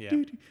 do, Yeah.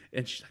 do, do.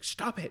 And she's like,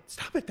 stop it,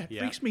 that Yeah.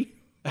 freaks me.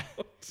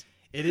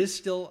 It is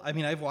still, I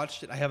mean, I've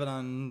watched it. I have it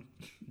on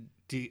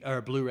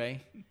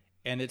Blu-ray,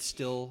 and it's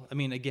still, I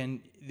mean,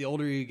 again, the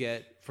older you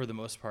get, for the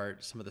most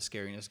part, some of the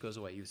scariness goes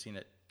away. You've seen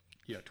it,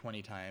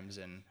 20 times,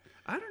 and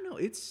I don't know.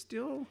 It's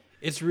still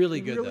it's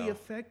really good, really though.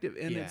 effective.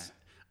 And Yeah.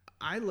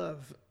 I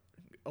love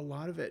a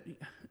lot of it.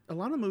 A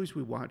lot of the movies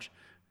we watch,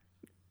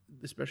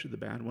 especially the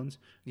bad ones,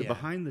 the Yeah.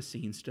 behind the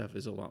scenes stuff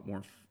is a lot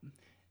more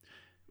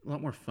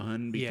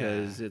fun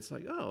because it's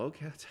like, oh,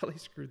 okay, that's how they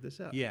screwed this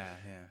up. Yeah.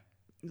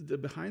 The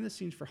behind the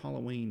scenes for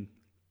Halloween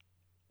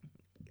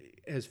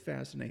has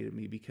fascinated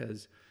me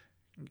because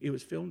it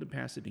was filmed in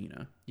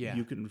Pasadena. Yeah.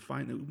 You can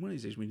find one of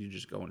these days when you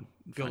just go and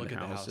Go find look a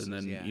at the house, and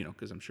houses, then yeah.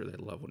 because I'm sure they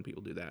love when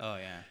people do that. Oh,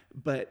 yeah.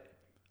 But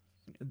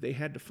they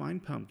had to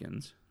find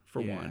pumpkins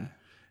for Yeah. one.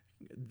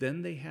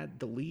 Then they had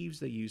the leaves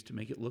they used to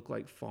make it look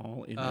like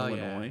fall in Oh,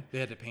 Illinois. yeah. They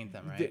had to paint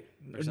them, right?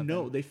 Or something?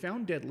 No, they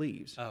found dead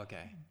leaves. Oh,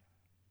 okay.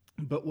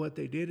 But what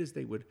they did is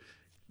they would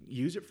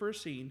use it for a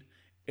scene,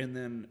 and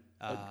then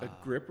a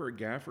grip or a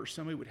gaff or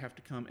somebody would have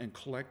to come and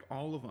collect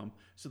all of them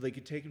so they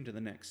could take them to the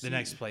next scene. The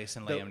next place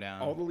and lay them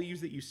down. All the leaves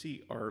that you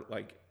see are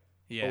like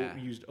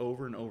used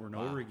over and over and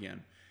over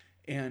again.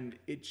 And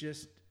it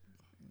just,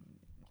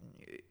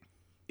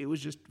 it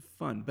was just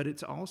fun. But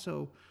it's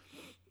also,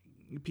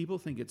 people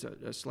think it's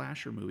a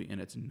slasher movie, and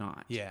it's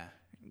not. Yeah.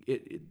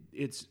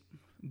 It's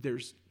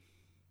there's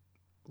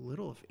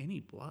little, if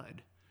any,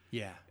 blood.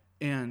 Yeah.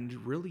 And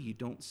really, you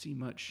don't see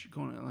much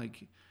going on.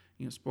 Like,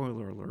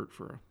 spoiler alert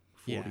for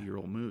a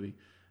 40-year-old movie.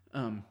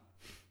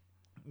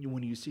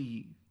 When you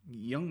see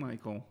young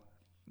Michael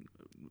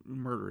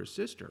murder his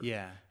sister,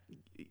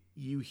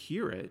 you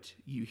hear it.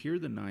 You hear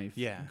the knife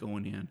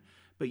going in,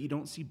 but you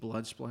don't see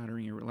blood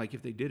splattering. Like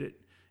if they did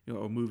it,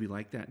 a movie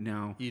like that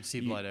now, you'd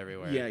see blood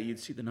everywhere. Yeah, you'd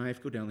see the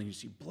knife go down, then you'd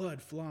see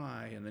blood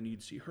fly, and then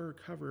you'd see her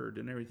covered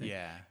and everything.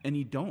 Yeah. And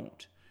you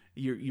don't.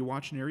 You're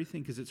watching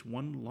everything because it's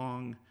one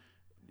long.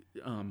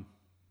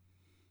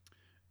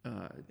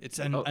 It's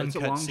a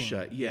long scene.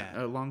 shot.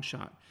 Yeah, a long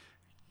shot.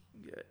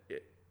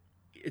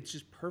 It's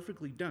just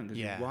perfectly done because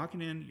you're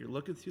walking in, you're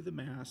looking through the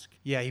mask.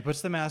 Yeah, he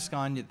puts the mask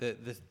on.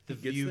 The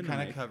view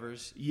kind of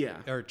covers. Yeah,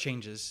 or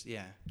changes.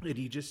 Yeah, and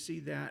you just see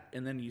that,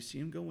 and then you see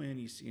him go in.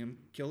 You see him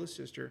kill his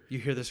sister. You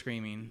hear the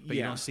screaming, but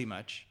you don't see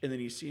much. And then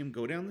you see him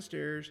go down the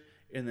stairs,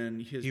 and then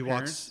his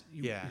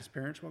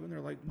parents walk in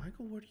there like,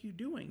 Michael, what are you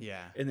doing?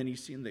 Yeah. And then you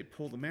see him. They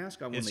pull the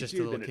mask off. It's when just they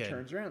do, a little then kid. It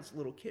turns around. It's a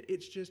little kid.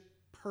 It's just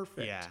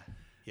perfect. Yeah.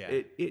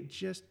 Yeah. It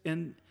just,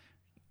 and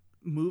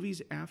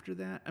movies after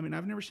that, I mean,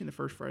 I've never seen the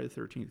first Friday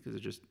the 13th because I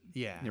just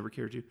never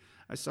cared to.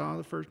 I saw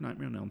the first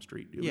Nightmare on Elm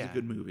Street. It was a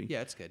good movie.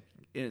 Yeah, it's good.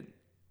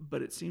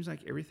 But it seems like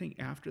everything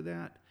after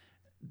that,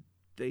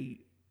 they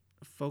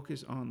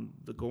focus on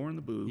the gore and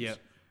the boobs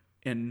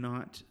and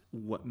not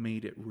what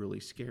made it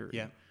really scary.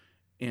 Yeah.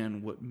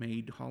 And what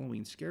made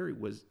Halloween scary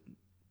was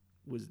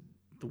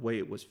the way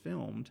it was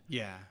filmed.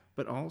 Yeah.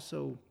 But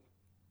also,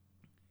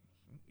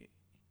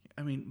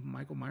 I mean,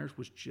 Michael Myers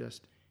was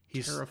just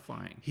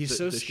terrifying. He's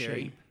so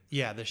scary. Shape.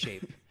 Yeah, the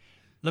shape.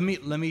 Let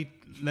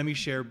me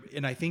share,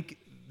 and I think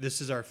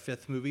this is our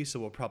 5th movie, so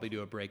we'll probably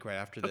do a break right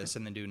after this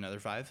and then do another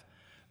 5.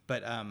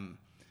 But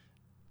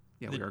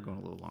we are going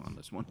a little long on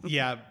this one.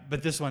 Yeah,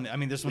 but this one, I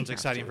mean, this one's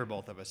exciting for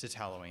both of us. It's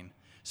Halloween.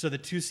 So the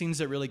 2 scenes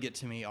that really get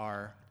to me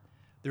are,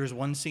 there's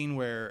one scene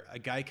where a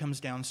guy comes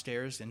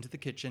downstairs into the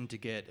kitchen to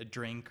get a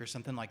drink or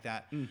something like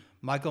that.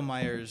 Michael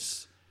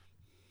Myers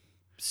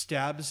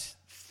stabs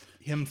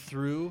him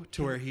through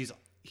to where he's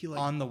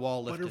on the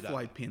wall lifted up.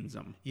 Butterfly pins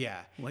him. Yeah.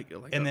 Like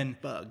and a then,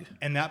 bug.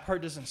 And that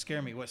part doesn't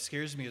scare me. What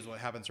scares me is what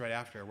happens right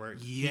after, where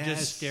he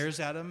just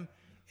stares at him.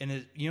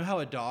 And you know how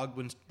a dog,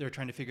 when they're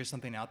trying to figure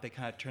something out, they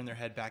kind of turn their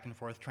head back and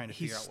forth trying to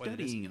figure out what it is.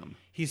 He's studying him.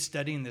 He's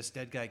studying this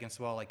dead guy against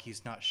the wall like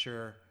he's not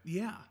sure.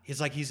 Yeah.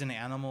 He's like he's an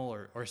animal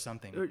or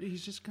something. Or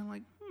he's just kind of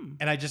like,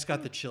 And I just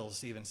got the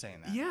chills even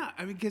saying that. Yeah,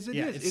 I mean, because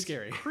it's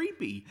scary.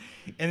 Creepy.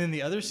 And then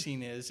the other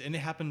scene is, and it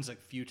happens like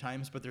a few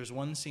times, but there's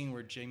one scene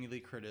where Jamie Lee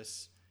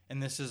Curtis,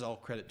 and this is all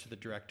credit to the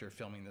director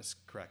filming this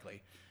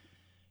correctly.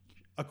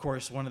 Of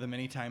course, one of the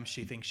many times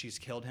she thinks she's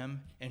killed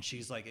him, and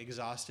she's like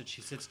exhausted.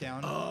 She sits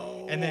down,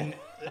 and then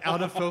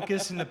out of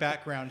focus in the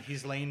background,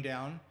 he's laying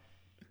down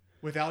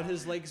without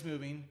his legs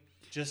moving,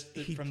 just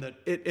from the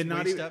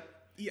waist up.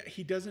 Yeah,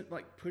 he doesn't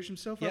like push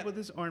himself up with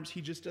his arms.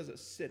 He just does a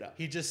sit up.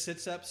 He just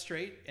sits up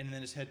straight, and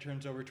then his head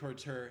turns over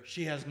towards her.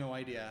 She has no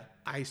idea.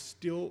 I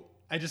just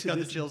got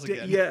the chills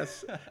again.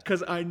 Yes,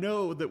 because I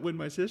know that when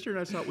my sister and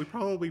I saw it, we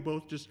probably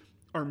both just,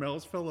 our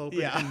mouths fell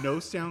open and no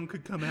sound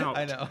could come out.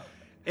 I know.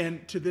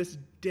 And to this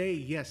day,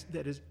 yes,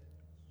 that is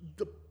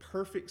the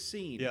perfect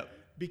scene. Yep.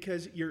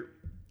 Because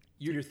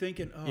you're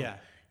thinking,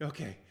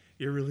 okay,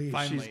 you're relieved.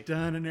 Finally. She's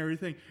done and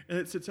everything. And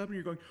it sits up and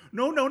you're going,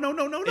 no.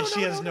 And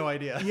she has no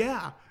idea.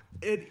 Yeah.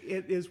 It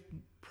is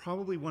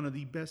probably one of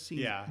the best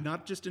scenes,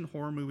 not just in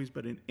horror movies,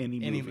 but in any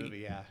movie. Any movie,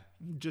 yeah.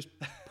 Just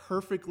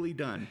perfectly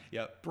done.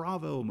 Yep.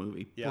 Bravo,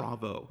 movie. Yep.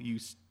 Bravo. You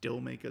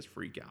still make us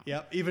freak out.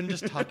 Yep. Even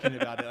just talking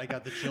about it, I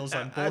got the chills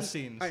on both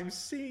scenes. I'm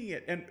seeing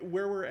it. And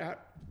where we're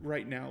at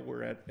right now,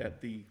 we're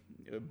at the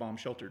bomb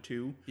shelter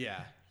 2.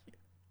 Yeah.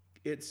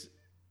 It's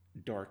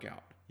dark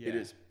out. Yeah. It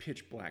is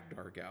pitch black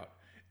dark out.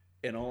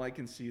 And all I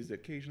can see is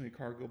occasionally a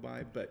car go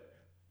by, but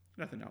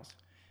nothing else.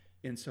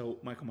 And so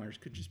Michael Myers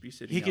could just be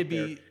sitting out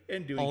there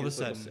and doing all his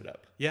of a little sudden.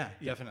 sit-up. Yeah,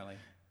 definitely.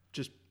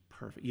 Just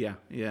perfect.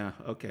 Yeah,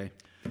 okay.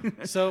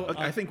 So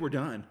okay, I think we're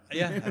done.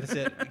 Yeah, that's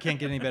it. You can't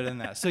get any better than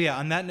that. So yeah,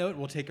 on that note,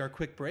 we'll take our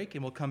quick break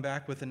and we'll come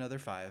back with another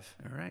 5.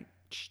 All right.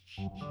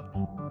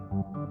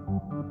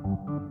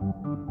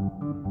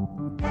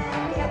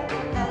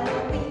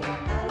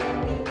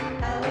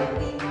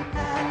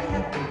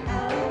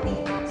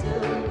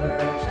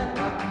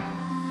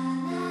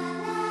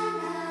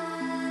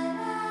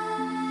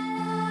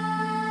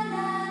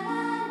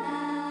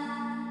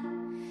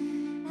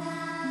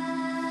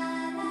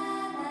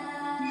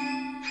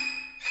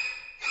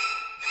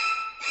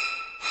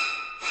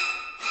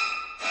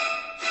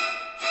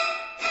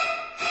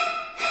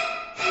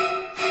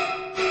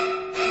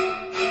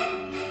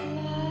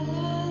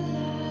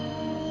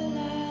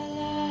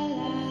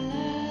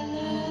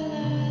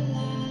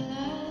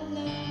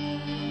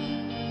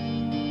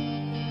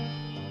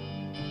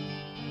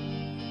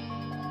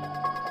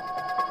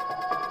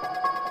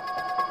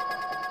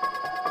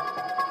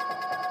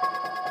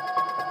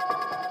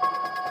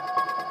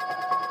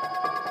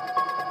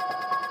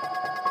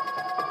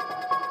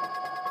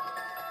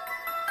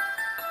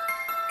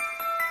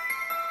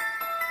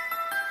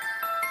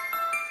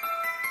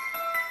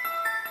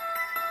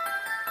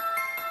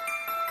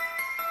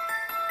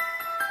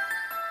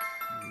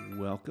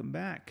 Welcome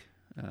back.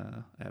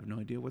 I have no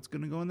idea what's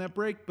going to go on that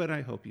break, but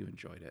I hope you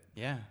enjoyed it.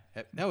 Yeah,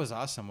 that was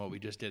awesome what we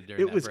just did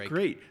during that break. It was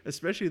great,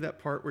 especially that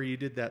part where you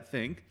did that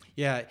thing.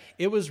 Yeah,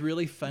 it was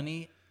really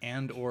funny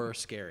and or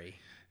scary.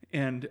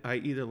 And I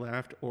either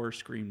laughed or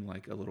screamed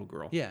like a little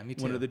girl. Yeah, me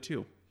too. One of the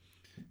two.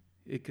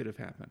 It could have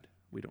happened.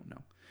 We don't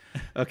know.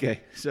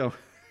 Okay, so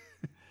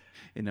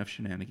enough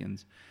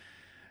shenanigans.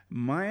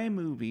 My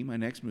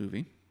next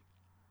movie,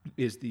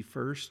 is the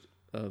first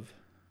of,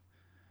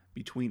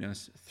 between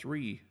us,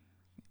 3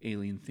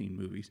 alien-themed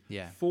movies.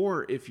 Yeah.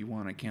 4 if you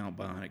want to count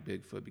Bionic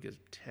Bigfoot, because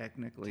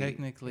technically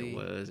he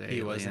was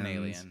an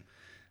alien.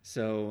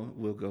 So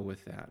we'll go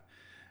with that.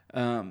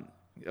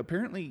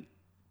 Apparently,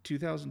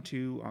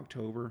 2002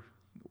 October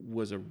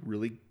was a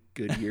really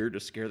good year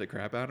to scare the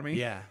crap out of me.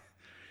 Yeah.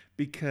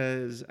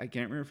 Because I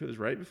can't remember if it was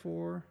right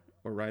before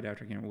or right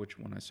after. I can't remember which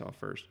one I saw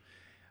first.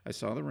 I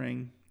saw The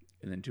Ring,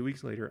 and then 2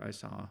 weeks later, I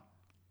saw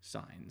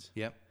Signs.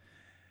 Yep.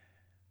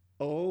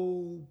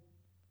 Oh,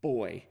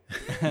 boy.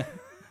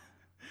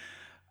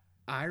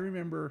 I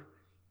remember,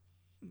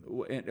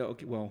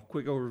 okay, well,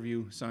 quick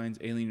overview. Signs,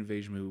 alien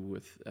invasion movie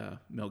with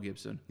Mel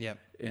Gibson. Yep.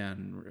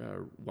 And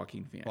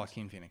Joaquin Phoenix.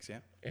 Joaquin Phoenix, yeah.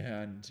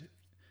 And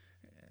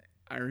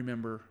I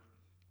remember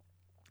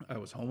I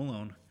was home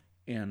alone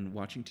and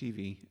watching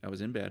TV. I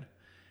was in bed,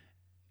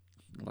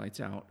 lights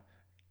out,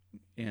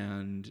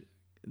 and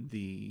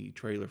the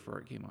trailer for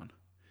it came on.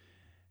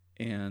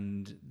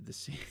 And the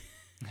scene,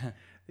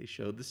 they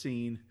showed the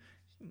scene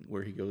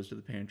where he goes to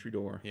the pantry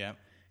door. Yeah.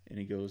 And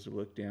he goes to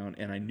look down,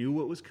 and I knew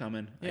what was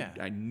coming. Yeah.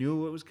 I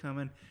knew what was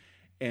coming,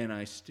 and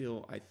I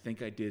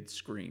think I did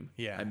scream.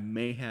 Yeah. I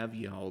may have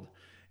yelled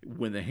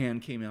when the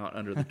hand came out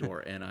under the door,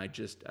 and I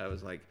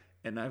was like,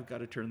 and I've got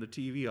to turn the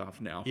TV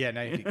off now. Yeah,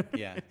 now you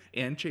yeah.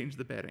 And change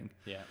the bedding.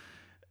 Yeah.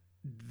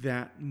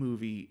 That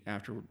movie,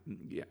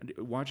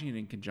 watching it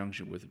in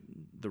conjunction with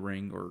The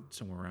Ring or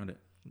somewhere around it,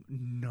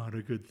 not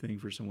a good thing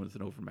for someone with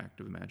an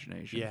overactive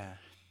imagination. Yeah.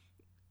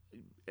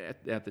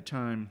 At the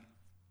time,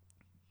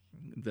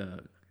 the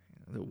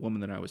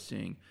woman that I was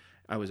seeing,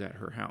 I was at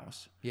her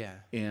house. Yeah.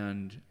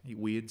 And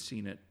we had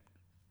seen it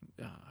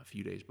a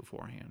few days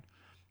beforehand.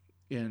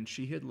 And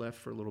she had left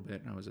for a little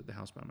bit, and I was at the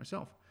house by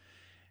myself.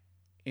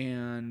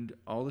 And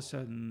all of a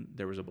sudden,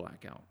 there was a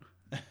blackout.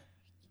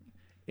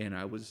 And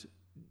I was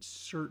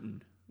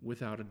certain,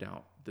 without a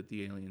doubt, that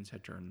the aliens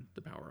had turned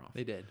the power off.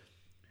 They did.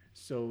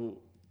 So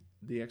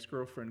the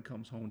ex-girlfriend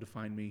comes home to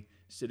find me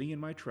sitting in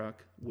my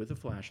truck with a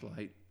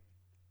flashlight,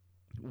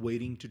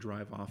 waiting to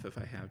drive off if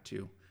I have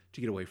to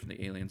get away from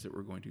the aliens that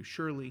were going to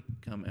surely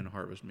come and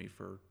harvest me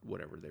for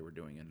whatever they were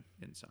doing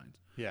in Signs.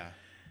 Yeah.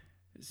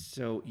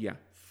 So, yeah,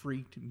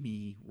 freaked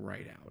me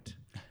right out.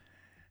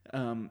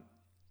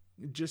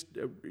 Just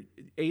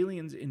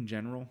aliens in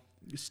general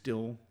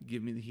still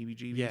give me the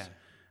heebie-jeebies. Yeah.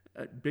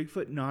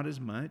 Bigfoot, not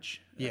as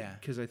much. Yeah.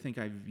 Because I think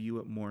I view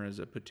it more as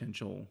a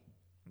potential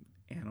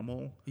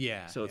animal.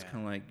 Yeah. So it's kind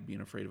of like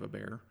being afraid of a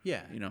bear.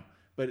 Yeah.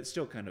 But it's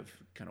still kind of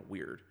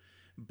weird.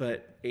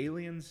 But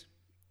aliens,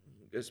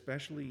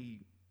 especially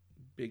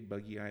big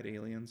buggy-eyed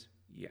aliens,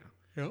 yeah,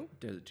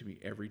 does it to me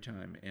every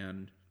time.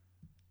 And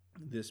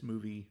this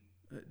movie,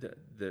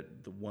 the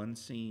one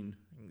scene,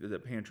 the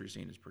pantry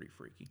scene is pretty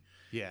freaky.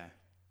 Yeah.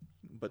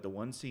 But the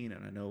one scene,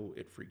 and I know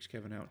it freaks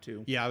Kevin out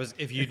too. Yeah,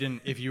 if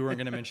you weren't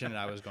going to mention it,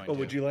 I was going to. Oh,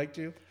 would you like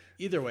to?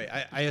 Either way,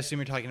 I assume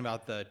you're talking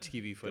about the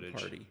TV footage. The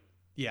party.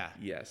 Yeah.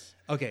 Yes.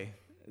 Okay.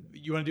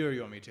 You want to do it or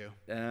you want me to?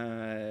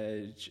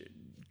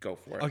 Go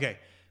for it. Okay.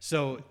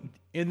 So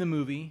in the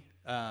movie,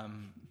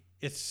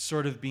 it's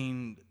sort of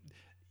being,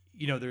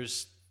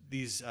 there's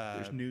these...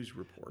 There's news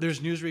reports.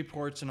 There's news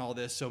reports and all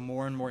this. So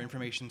more and more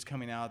information's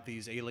coming out.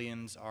 These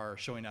aliens are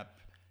showing up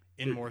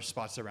in more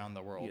spots around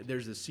the world. Yeah,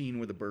 there's a scene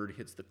where the bird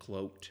hits the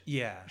cloaked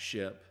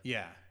ship.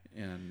 Yeah.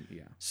 And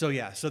So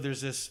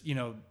there's this,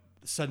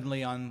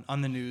 suddenly on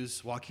the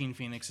news, Joaquin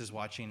Phoenix is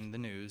watching the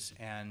news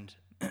and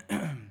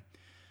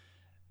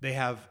they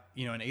have,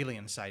 an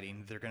alien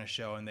sighting they're going to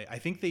show. And I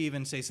think they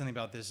even say something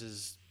about this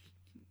is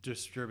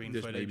disturbing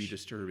this footage. may be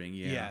disturbing.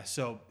 Yeah. Yeah.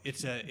 So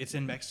it's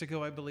in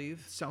Mexico, I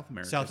believe. South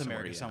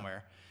America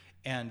somewhere.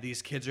 And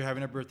these kids are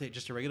having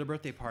just a regular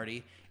birthday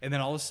party. And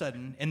then all of a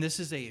sudden, and this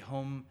is a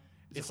home,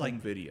 it's like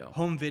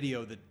home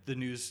video that the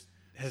news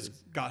has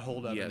got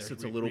hold of. Yes,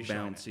 it's a little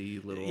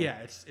bouncy, Yeah,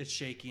 it's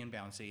shaky and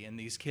bouncy. And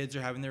these kids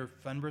are having their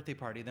fun birthday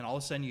party. Then all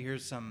of a sudden you hear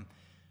some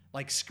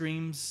like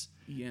screams.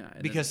 Yeah.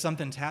 Because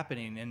something's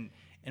happening.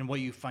 And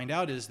what you find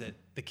out is that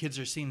the kids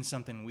are seeing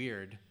something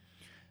weird.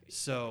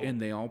 So and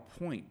they all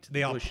point.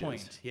 They all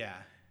point. Yeah.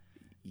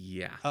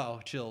 Yeah. Oh,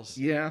 chills.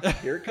 Yeah.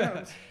 Here it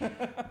comes.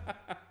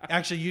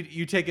 Actually,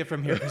 you take it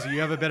from here because you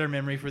have a better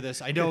memory for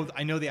this. I know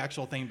the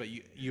actual thing, but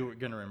you're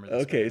gonna remember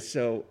this. Okay,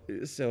 so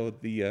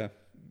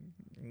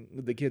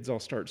the kids all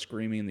start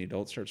screaming. The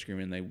adults start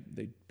screaming.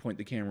 They point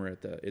the camera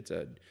at it's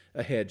a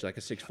hedge, like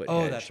a 6-foot hedge.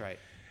 Oh, that's right.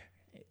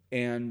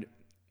 And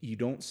you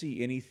don't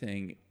see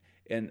anything.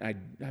 And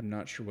I'm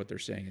not sure what they're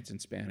saying. It's in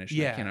Spanish.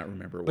 Yeah. I cannot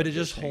remember what but it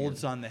just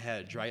holds on the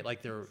hedge, right?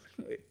 Like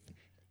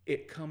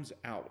it comes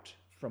out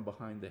from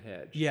behind the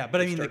hedge. Yeah, but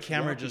I mean the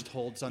camera just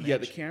holds on the hedge.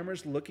 Yeah, the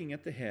camera's looking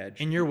at the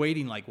hedge. And you're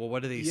waiting like, well,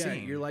 what are they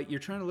seeing? You're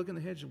trying to look in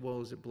the hedge. Well,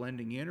 is it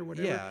blending in or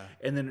whatever? Yeah.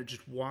 And then it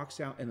just walks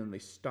out and then they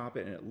stop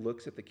it and it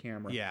looks at the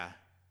camera. Yeah.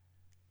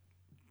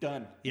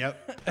 Done.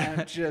 Yep.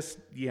 And just,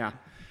 yeah.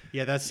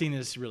 Yeah, that scene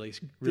is really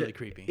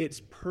creepy.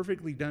 It's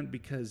perfectly done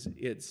because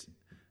it's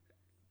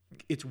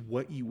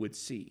what you would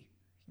see.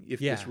 If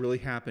this really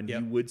happened,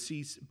 you would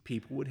see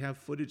people would have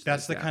footage.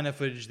 That's the kind of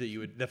footage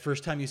that the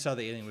first time you saw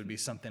the alien would be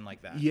something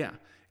like that. Yeah,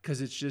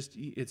 because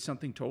it's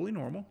something totally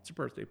normal. It's a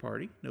birthday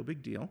party, no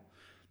big deal.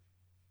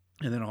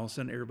 And then all of a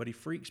sudden, everybody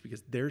freaks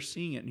because they're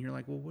seeing it, and you're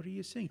like, "Well, what are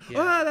you seeing?" Yeah.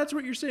 Ah, that's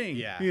what you're seeing.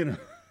 Yeah,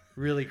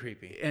 really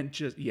creepy. And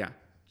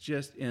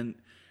and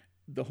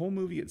the whole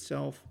movie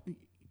itself.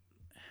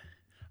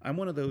 I'm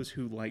one of those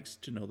who likes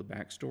to know the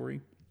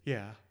backstory.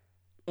 Yeah.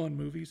 On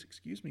movies,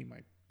 excuse me, my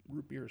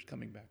root beer is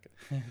coming back.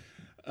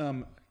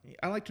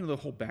 I like to know the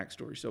whole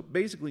backstory. So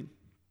basically,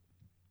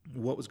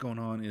 what was going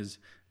on is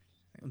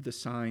the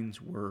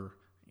signs were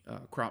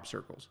crop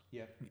circles.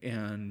 Yeah.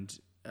 And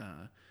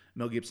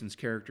Mel Gibson's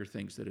character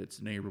thinks that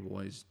it's neighbor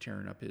boys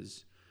tearing up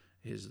his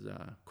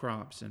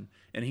crops, and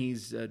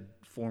he's a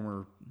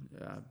former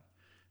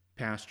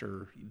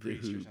pastor,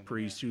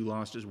 priest who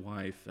lost his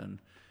wife and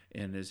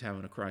is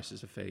having a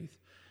crisis of faith,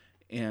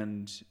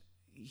 and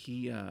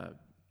he.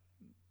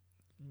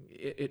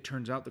 It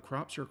turns out the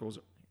crop circles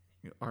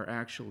are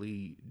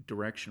actually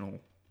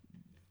directional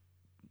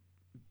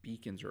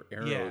beacons or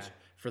arrows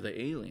for the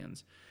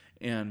aliens.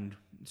 And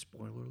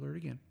spoiler alert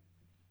again,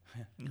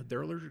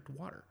 they're allergic to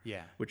water.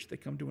 Yeah. Which they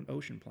come to an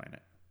ocean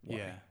planet. Why?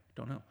 Yeah.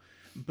 Don't know.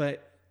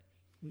 But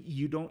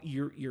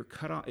you're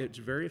cut off. It's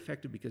very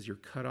effective because you're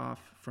cut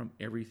off from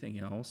everything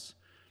else.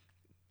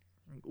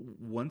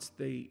 Once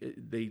they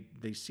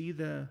see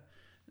the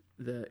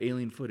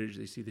alien footage,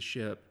 they see the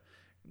ship.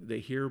 They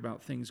hear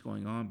about things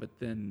going on, but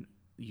then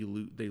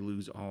they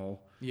lose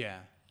all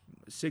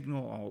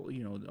signal,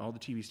 all the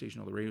TV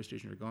station, all the radio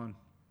station are gone,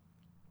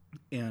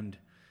 and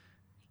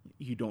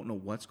you don't know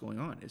what's going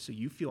on. So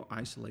you feel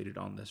isolated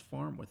on this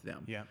farm with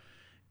them. Yeah.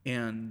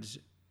 And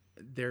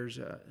there's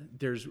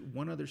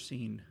one other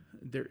scene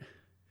there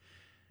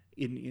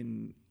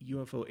in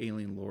UFO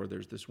alien lore.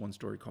 There's this one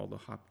story called the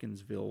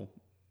Hopkinsville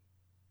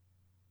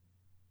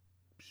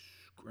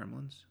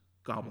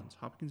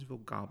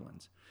Hopkinsville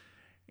Goblins.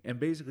 And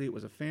basically, it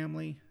was a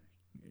family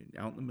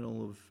out in the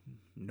middle of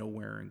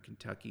nowhere in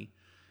Kentucky.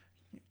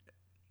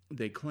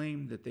 They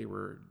claimed that they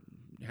were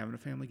having a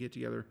family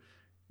get-together,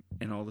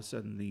 and all of a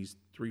sudden, these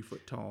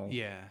 3-foot-tall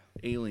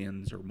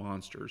aliens or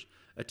monsters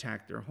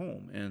attacked their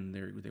home, and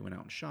they went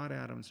out and shot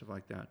at them and stuff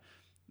like that.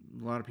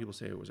 A lot of people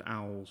say it was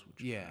owls,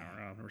 which I don't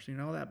know, I've never seen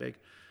all that big.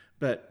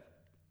 But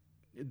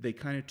they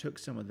kind of took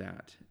some of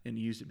that and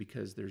used it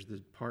because there's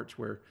the parts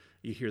where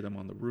you hear them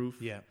on the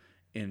roof. Yeah.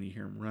 And you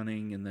hear them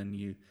running, and then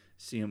you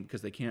see them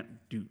because they can't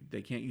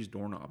use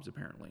doorknobs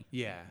apparently.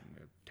 Yeah,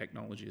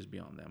 technology is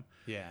beyond them.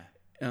 Yeah.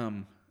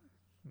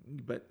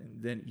 But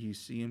then you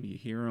see them, you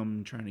hear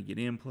them trying to get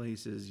in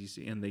places. You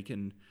see, and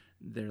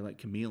they're like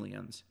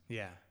chameleons.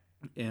 Yeah.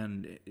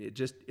 And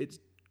it's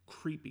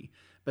creepy.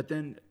 But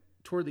then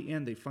toward the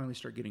end, they finally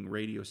start getting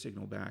radio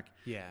signal back.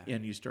 Yeah.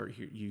 And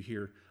you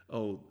hear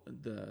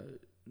the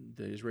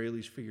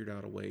Israelis figured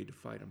out a way to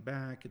fight them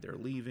back. They're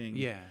leaving.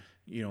 Yeah.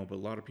 But a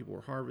lot of people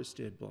were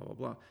harvested, blah, blah,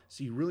 blah.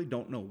 So you really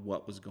don't know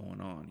what was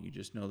going on. You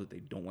just know that they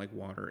don't like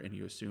water, and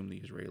you assume the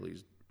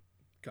Israelis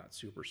got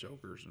super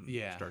soakers and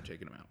Yeah. start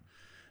taking them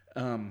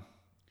out.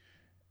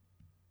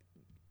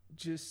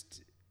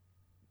 Just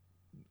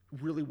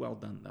really well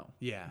done, though.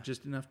 Yeah.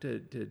 Just enough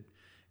to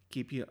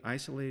keep you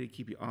isolated,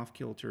 keep you off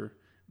kilter.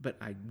 But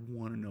I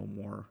want to know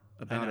more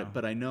about it.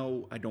 But I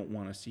know I don't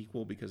want a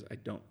sequel because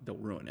they'll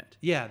ruin it.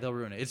 Yeah, they'll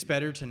ruin it. It's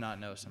better to not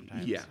know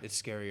sometimes. Yeah.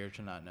 It's scarier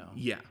to not know.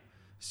 Yeah.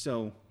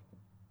 So,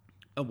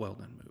 a well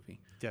done movie.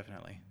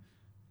 Definitely.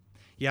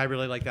 Yeah, I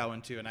really like that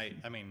one too. And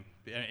I mean,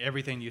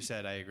 everything you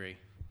said, I agree.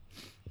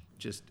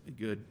 Just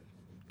good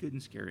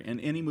and scary. And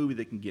any movie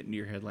that can get into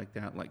your head like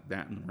that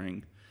in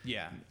Ring.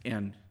 Yeah.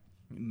 And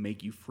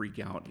make you freak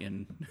out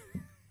in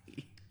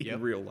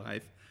real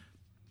life.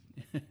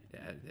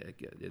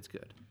 It's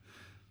good.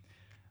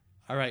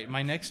 All right,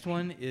 my next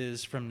one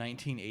is from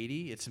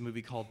 1980. It's a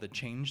movie called The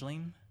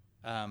Changeling.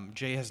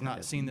 Jay has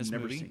not seen this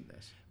movie. Never seen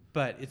this.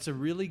 But it's a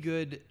really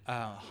good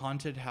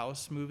haunted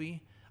house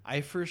movie.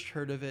 I first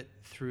heard of it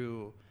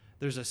through,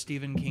 there's a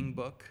Stephen King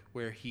book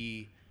where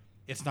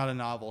it's not a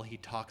novel, he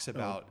talks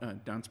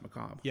about... Danse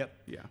Macabre. Yep.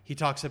 Yeah. He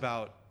talks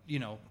about,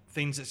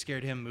 things that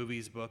scared him,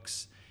 movies,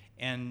 books.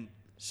 And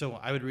so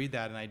I would read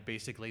that and I'd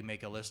basically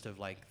make a list of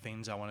like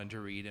things I wanted to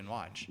read and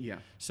watch. Yeah.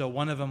 So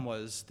one of them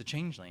was The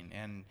Changeling.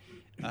 And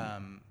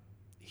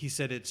he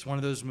said it's one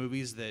of those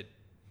movies that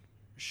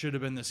should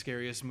have been the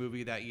scariest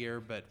movie that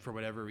year, but for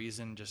whatever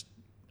reason, just,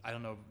 I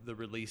don't know, the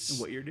release. And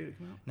what year did it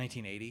come out?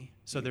 1980.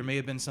 So there may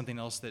have been something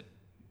else that.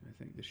 I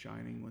think The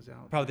Shining was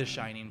out. Probably The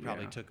Shining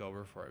took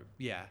over for it.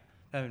 Yeah,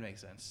 that would make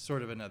sense.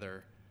 Sort of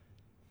another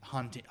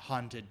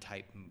haunted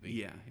type movie.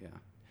 Yeah,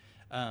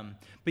 yeah.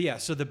 But yeah,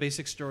 so the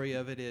basic story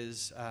of it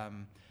is, I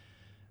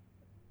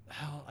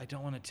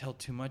don't want to tell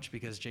too much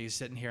because Jay's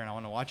sitting here and I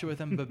want to watch it with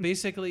him. But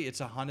basically, it's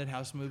a haunted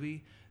house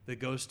movie. The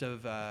ghost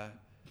of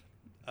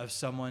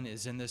someone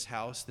is in this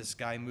house. This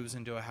guy moves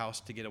into a house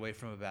to get away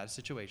from a bad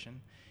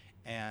situation,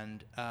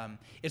 and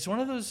it's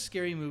one of those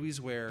scary movies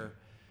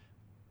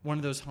one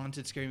of those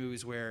haunted scary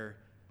movies where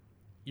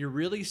you're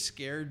really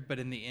scared, but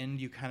in the end,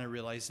 you kind of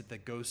realize that the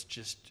ghost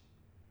just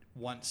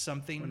wants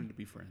something. Wanted to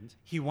be friends.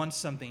 He wants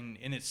something,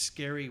 and it's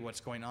scary what's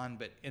going on.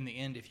 But in the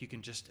end, if you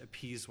can just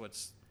appease what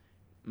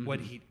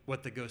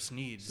the ghost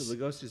needs. So the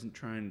ghost isn't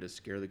trying to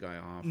scare the guy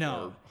off.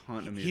 No, or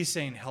haunt him. He's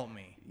saying, "Help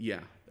me." Yeah.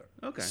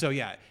 Okay. So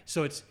yeah,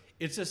 so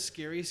it's a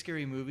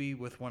scary movie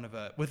with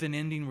an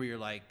ending where you're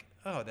like,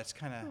 oh, that's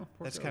kind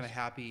of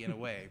happy in a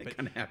way. But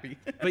kind of happy.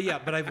 But yeah,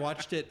 but I've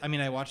watched it. I mean,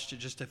 I watched it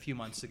just a few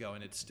months ago,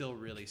 and it's still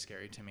really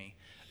scary to me.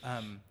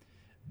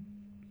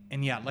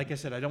 And yeah, like I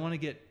said, I don't want to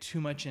get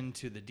too much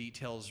into the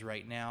details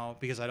right now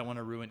because I don't want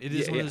to ruin. It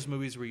is one of those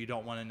movies where you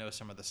don't want to know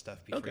some of the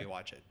stuff before you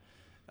watch it.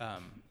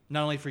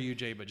 Not only for you,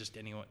 Jay, but just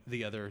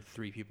the other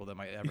 3 people that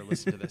might ever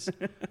listen to this.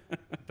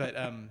 But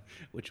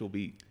which will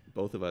be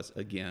both of us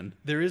again.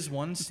 There is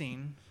one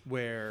scene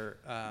where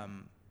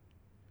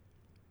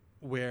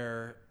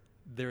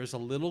there's a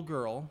little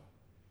girl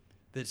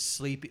that's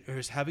sleeping or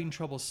is having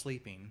trouble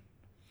sleeping,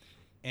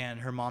 and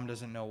her mom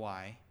doesn't know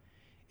why,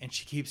 and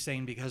she keeps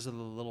saying because of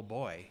the little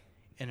boy,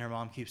 and her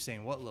mom keeps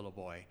saying what little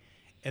boy,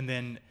 and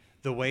then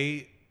the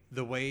way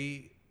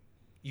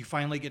you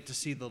finally get to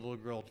see the little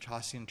girl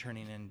tossing and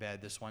turning in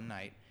bed this one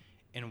night,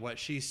 and what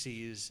she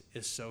sees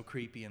is so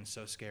creepy and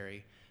so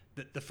scary.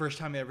 The first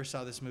time I ever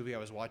saw this movie, I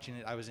was watching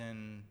it. I was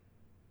in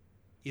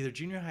either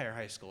junior high or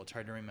high school. It's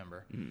hard to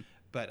remember. Mm-hmm.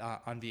 But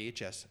on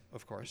VHS,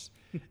 of course.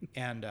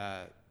 And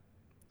I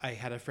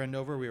had a friend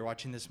over. We were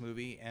watching this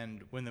movie.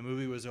 And when the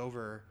movie was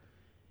over,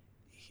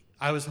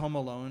 I was home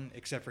alone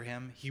except for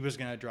him. He was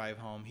going to drive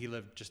home. He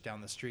lived just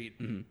down the street.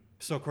 Mm-hmm.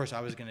 So, of course,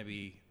 I was going to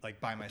be like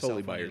by myself.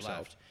 Totally by yourself.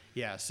 Left.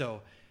 Yeah.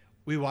 So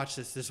we watched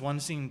this one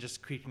scene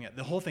just creeped me out.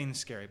 The whole thing's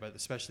scary, but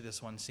especially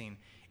this one scene.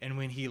 And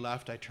when he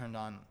left, I turned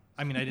on.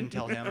 I mean, I didn't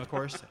tell him, of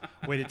course.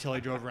 Waited till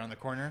he drove around the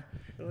corner.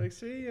 Like,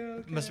 see ya.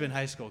 Okay. Must have been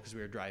high school because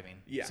we were driving.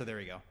 Yeah. So there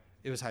we go.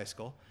 It was high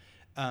school.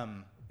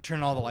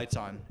 Turned all the lights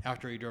on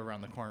after he drove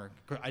around the corner.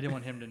 I didn't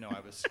want him to know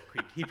I was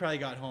creeped. He probably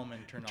got home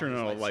and turned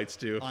all the lights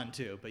too. On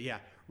too. But yeah,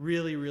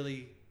 really,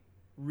 really,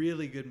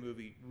 really good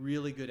movie.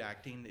 Really good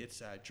acting.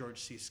 It's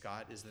George C.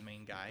 Scott is the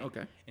main guy.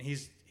 Okay. And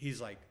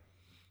he's like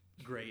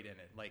great in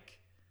it. Like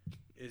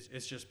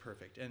it's just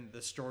perfect. And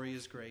the story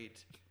is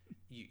great.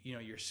 You know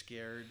you're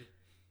scared.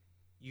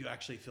 You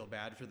actually feel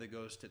bad for the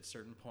ghost at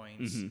certain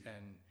points, mm-hmm.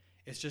 and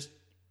it's just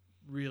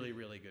really,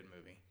 really good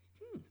movie.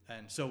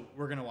 And so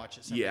we're gonna watch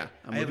it someday. Yeah,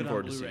 I'm looking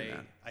forward to seeing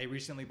that. I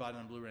recently bought it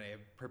on Blu-ray.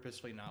 I've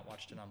purposefully not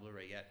watched it on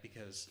Blu-ray yet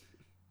because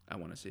I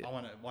want to see it. I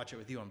want to watch it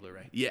with you on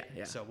Blu-ray. Yeah.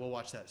 So we'll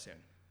watch that soon.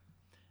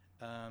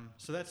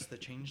 So that's The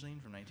Changeling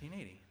from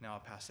 1980. Now I'll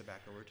pass it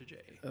back over to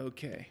Jay.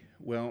 Okay.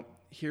 Well,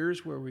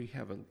 here's where we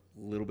have a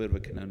little bit of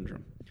a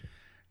conundrum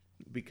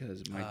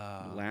because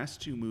my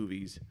last 2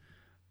 movies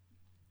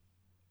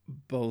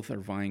both are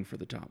vying for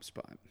the top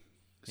spot.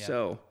 Yeah.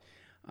 So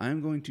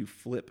I'm going to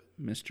flip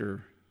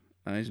Mr.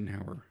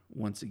 Eisenhower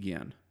once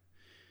again.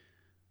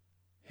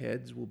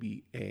 Heads will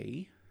be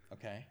A.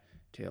 Okay.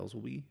 Tails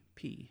will be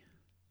P.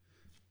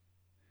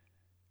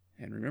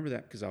 And remember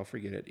that because I'll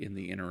forget it in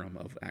the interim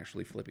of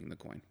actually flipping the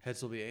coin.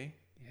 Heads will be A?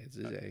 Heads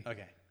is A.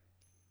 Okay.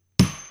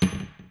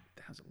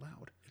 How's it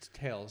loud? It's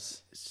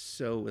tails.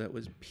 So that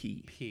was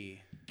P.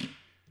 P.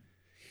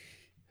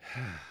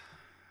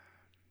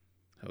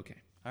 Okay.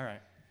 All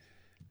right.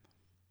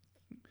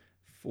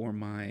 For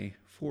my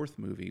fourth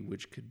movie,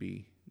 which could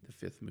be the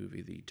fifth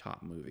movie, the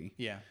top movie.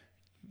 Yeah.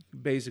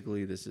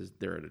 Basically,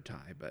 they're at a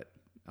tie, but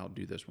I'll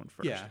do this one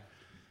first. Yeah.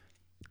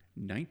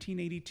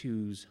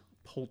 1982's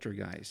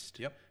Poltergeist.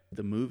 Yep.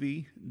 The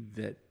movie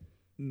that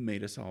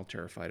made us all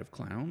terrified of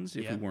clowns,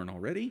 if we weren't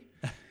already,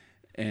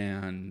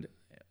 and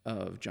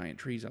of giant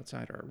trees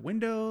outside our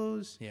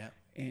windows. Yeah.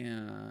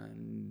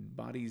 And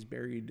bodies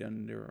buried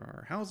under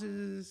our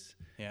houses.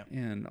 Yeah.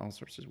 And all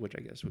sorts of, which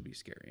I guess would be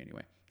scary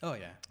anyway. Oh,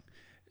 yeah.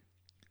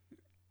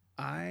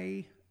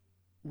 I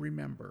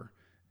remember,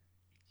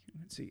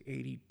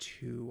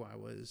 82,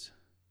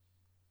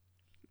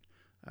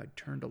 I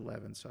turned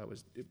 11, so I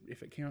was,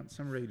 if it counts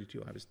summer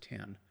 82, I was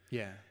 10.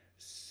 Yeah.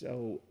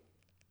 So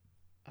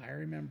I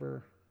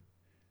remember,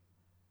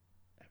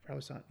 I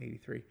probably saw it in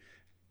 83,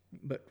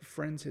 but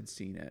friends had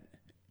seen it,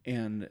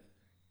 and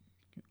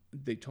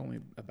they told me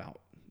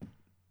about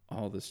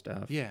all the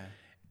stuff. Yeah.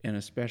 And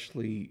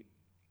especially,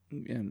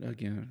 and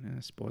again,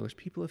 spoilers.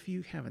 People, if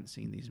you haven't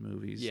seen these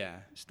movies,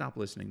 stop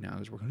listening now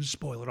because we're going to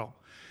spoil it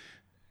all.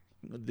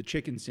 The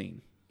chicken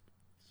scene.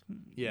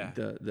 Yeah.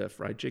 The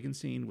fried chicken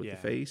scene with the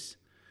face.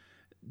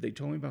 They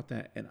told me about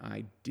that, and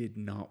I did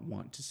not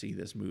want to see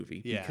this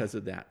movie because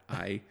of that.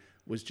 I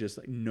was just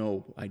like,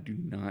 no, I do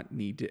not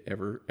need to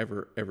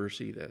ever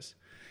see this.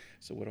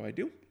 So what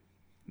do?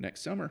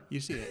 Next summer. You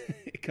see it.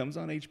 It comes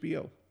on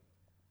HBO.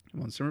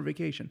 I'm on summer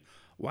vacation.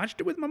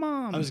 Watched it with my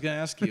mom. I was going to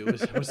ask you,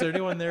 was there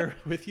anyone there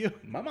with you?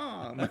 My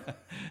mom.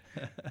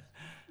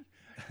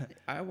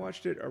 I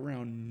watched it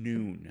around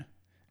noon.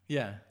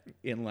 Yeah.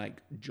 In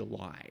like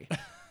July.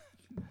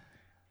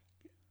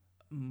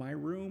 My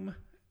room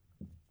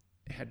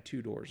had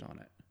 2 doors on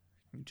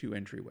it, 2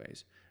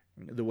 entryways.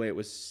 The way it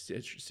was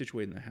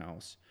situated in the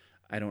house,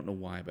 I don't know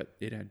why, but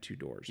it had 2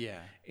 doors. Yeah.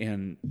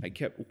 And I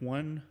kept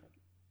one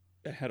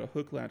that had a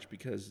hook latch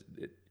because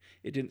it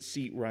didn't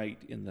seat right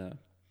in the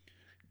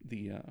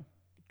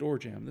door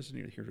jamb. This is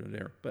neither here nor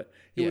there, but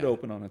it would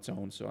open on its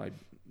own, so I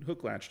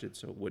hook latched it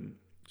so it wouldn't.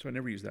 So I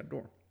never used that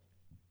door.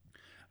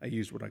 I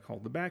used what I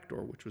called the back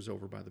door, which was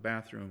over by the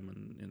bathroom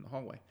and in the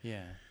hallway.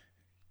 Yeah.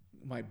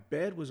 My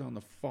bed was on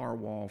the far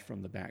wall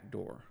from the back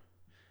door.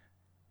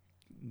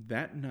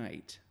 That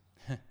night,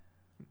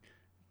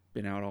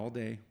 been out all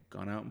day,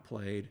 gone out and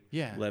played.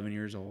 Yeah. 11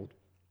 years old,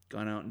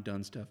 gone out and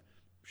done stuff.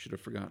 Should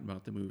have forgotten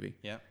about the movie.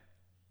 Yeah.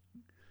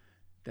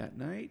 That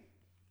night,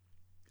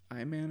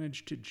 I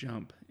managed to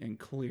jump and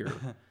clear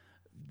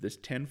this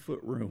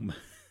 10-foot room.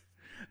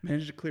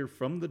 Managed to clear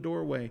from the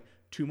doorway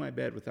to my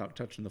bed without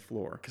touching the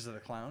floor. Because of the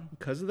clown?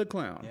 Because of the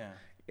clown. Yeah.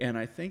 And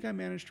I think I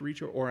managed to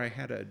reach, or I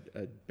had a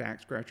back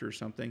scratcher or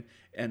something,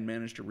 and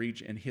managed to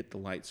reach and hit the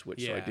light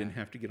switch so I didn't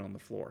have to get on the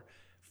floor.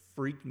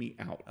 Freaked me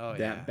out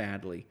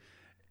badly.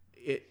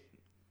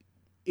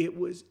 It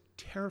was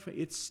terrifying.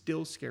 It's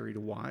still scary to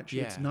watch.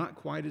 Yeah. It's not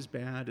quite as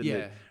bad.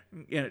 And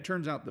and it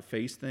turns out the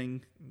face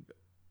thing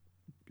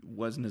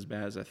wasn't as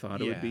bad as I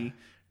thought it would be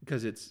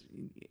because it's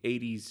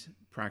 80s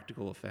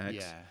practical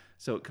effects. Yeah.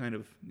 So it kind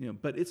of,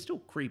 but it's still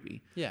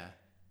creepy. Yeah.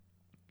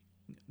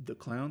 The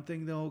clown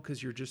thing, though,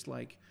 because you're just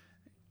like,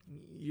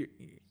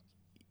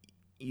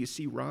 you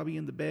see Robbie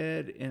in the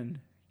bed and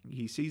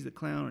he sees the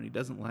clown and he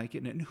doesn't like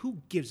it. And who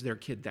gives their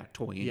kid that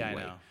toy anyway? Yeah, I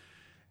know.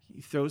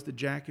 He throws the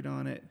jacket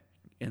on it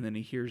and then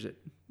he hears it,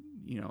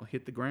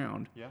 hit the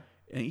ground. Yeah.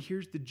 And he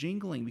hears the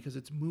jingling because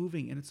it's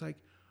moving. And it's like,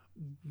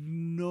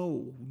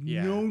 no.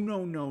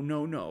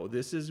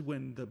 This is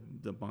when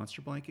the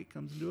monster blanket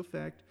comes into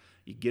effect.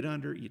 You get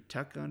under, you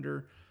tuck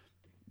under.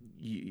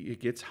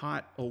 It gets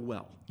hot. Oh,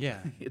 well. Yeah.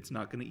 It's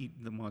not going to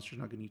eat, the monster's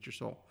not going to eat your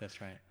soul.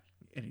 That's right.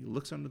 And he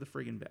looks under the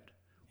friggin' bed.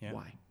 Yeah.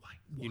 Why?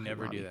 You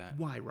never Robbie? do that.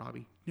 Why,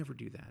 Robbie? Never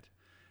do that.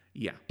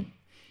 Yeah.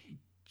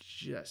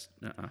 Just,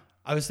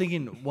 I was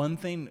thinking one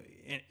thing,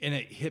 and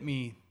it hit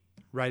me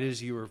right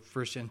as you were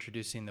first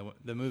introducing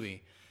the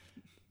movie.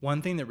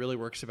 One thing that really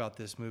works about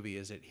this movie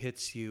is it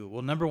hits you.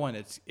 Well, number one,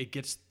 it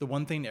gets the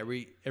one thing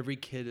every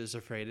kid is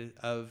afraid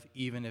of,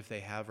 even if they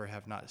have or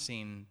have not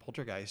seen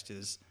Poltergeist,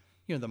 is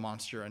the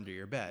monster under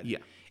your bed. Yeah.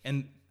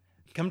 And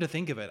come to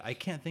think of it, I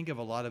can't think of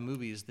a lot of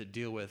movies that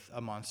deal with a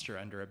monster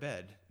under a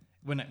bed.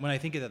 When I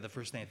think of that, the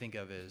first thing I think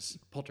of is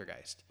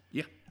Poltergeist.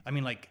 Yeah. I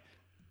mean,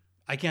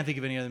 I can't think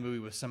of any other movie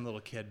with some little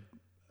kid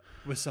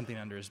with something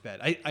under his bed.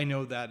 I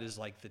know that is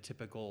like the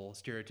typical,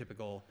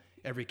 stereotypical,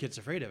 every kid's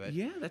afraid of it.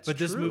 Yeah, that's true. But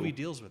this true. movie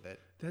deals with it.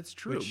 That's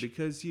true,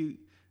 because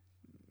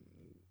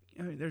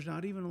there's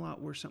not even a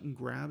lot where something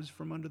grabs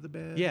from under the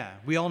bed. Yeah,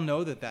 we all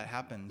know that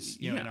happens,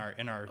 in our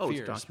fears.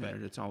 It's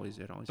documented. It always.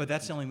 But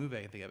that's the only movie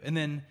I can think of. And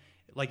then,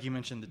 like you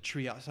mentioned, the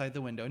tree outside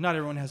the window. Not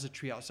everyone has a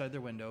tree outside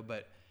their window,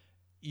 but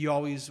you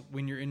always,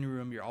 when you're in your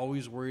room, you're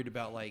always worried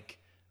about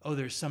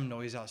there's some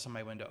noise outside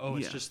my window. Oh,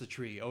 it's just the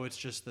tree. Oh, it's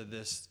just that.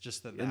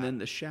 And then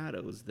the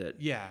shadows that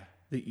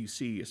that you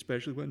see,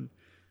 especially when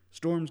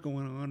storm's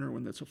going on or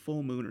when it's a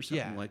full moon or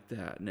something like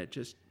that, and it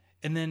just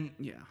And then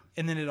Yeah.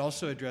 and then it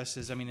also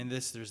addresses, I mean, in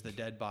this there's the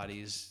dead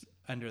bodies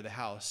under the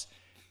house.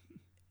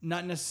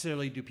 Not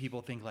necessarily do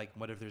people think like,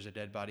 what if there's a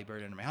dead body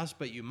buried under my house?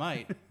 But you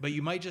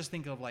might just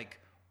think of like,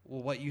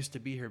 well, what used to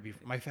be here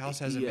before? My house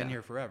hasn't been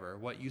here forever.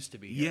 What used to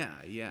be here?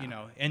 Yeah. You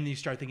know, and you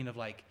start thinking of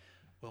like,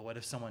 well, what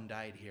if someone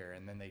died here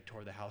and then they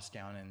tore the house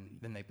down and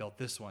then they built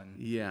this one?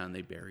 Yeah, and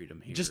they buried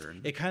him here. Just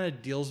it kind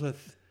of deals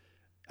with,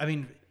 I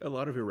mean, a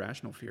lot of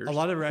irrational fears. a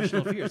lot of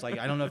irrational fears. Like,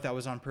 I don't know if that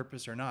was on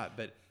purpose or not,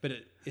 but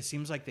it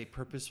seems like they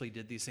purposely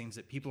did these things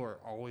that people are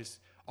always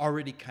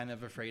already kind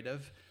of afraid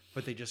of,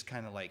 but they just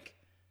kind of like,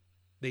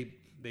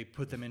 they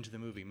put them into the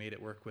movie, made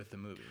it work with the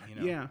movie, you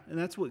know? Yeah, and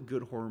that's what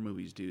good horror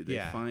movies do.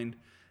 They find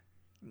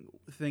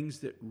things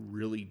that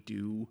really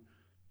do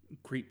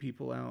creep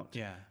people out.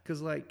 Yeah.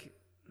 Because, like,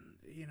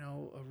 you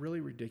know, a really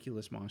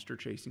ridiculous monster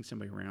chasing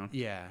somebody around.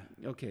 Yeah.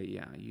 Okay,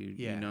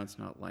 you know it's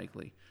not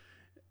likely.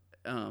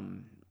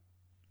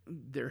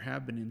 There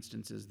have been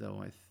instances,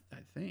 though, I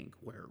think,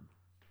 where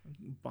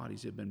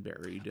bodies have been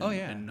buried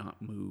and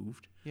not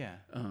moved. Yeah.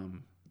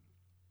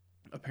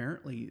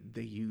 Apparently,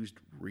 they used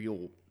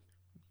real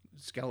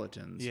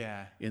skeletons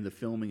in the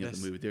filming of the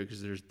movie there,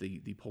 because there's the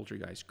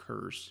poltergeist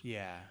curse.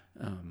 Yeah.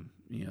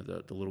 You know,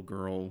 the little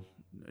girl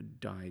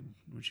died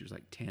when she was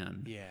like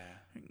 10. Yeah.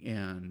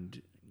 And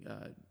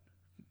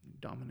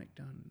Dominic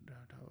Dunn,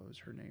 what was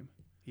her name?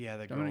 Yeah,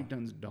 the Dominic girl.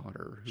 Dunn's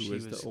daughter, who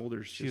was the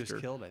older sister. She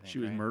was killed, I think. She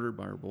was right? murdered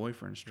by her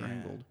boyfriend,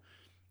 strangled.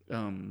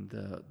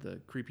 The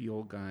creepy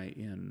old guy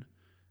in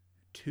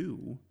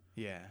 2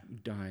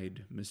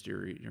 died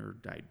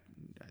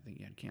I think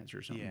he had cancer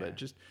or something, but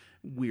just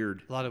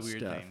weird a lot of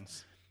stuff. weird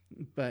things.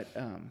 But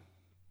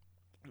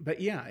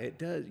yeah, it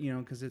does, you know,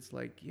 because it's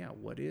like,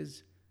 what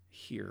is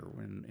here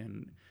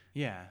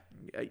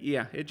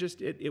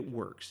it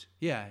works.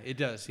 Yeah, it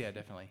does. Yeah,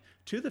 definitely.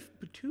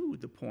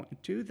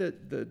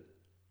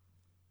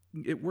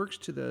 It works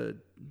to the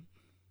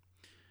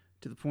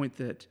point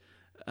that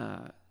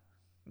a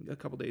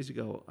couple days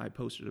ago I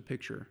posted a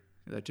picture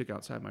that I took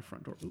outside my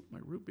front door. Ooh, my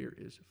root beer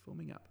is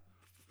foaming up.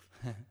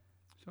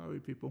 Sorry,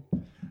 people.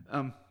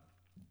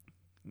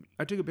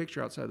 I took a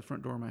picture outside the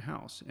front door of my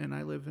house, and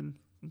I live in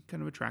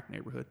kind of a tract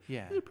neighborhood.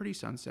 Yeah, there's a pretty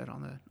sunset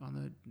on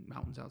the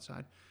mountains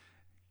outside.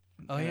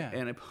 Oh,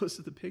 and I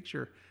posted the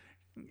picture,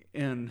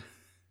 and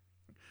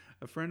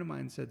a friend of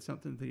mine said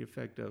something to the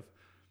effect of,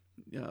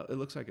 "It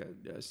looks like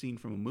a scene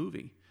from a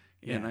movie."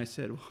 Yeah. And I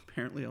said, "Well,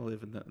 apparently I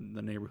live in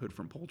the neighborhood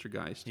from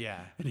Poltergeist." Yeah.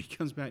 And he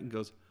comes back and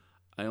goes,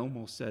 "I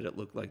almost said it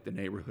looked like the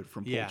neighborhood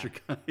from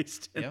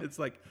Poltergeist." And it's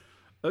like,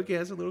 okay,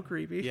 that's a little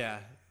creepy. Yeah.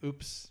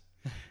 Oops.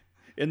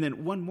 And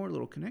then one more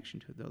little connection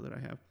to it, though, that I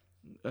have.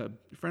 A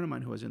friend of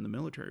mine who I was in the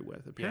military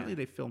with, apparently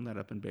they filmed that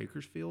up in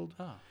Bakersfield,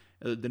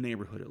 the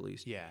neighborhood at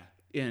least. Yeah.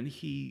 And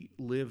he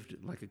lived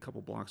like a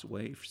couple blocks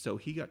away, so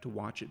he got to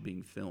watch it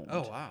being filmed.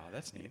 Oh, wow,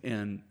 that's neat.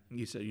 And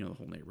he said, the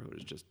whole neighborhood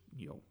is just,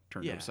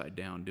 turned upside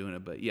down doing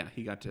it. But yeah,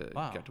 he got to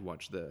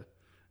watch the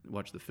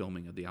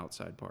filming of the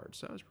outside part.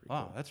 So that was pretty cool.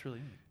 Wow, that's really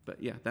neat.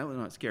 But yeah, that was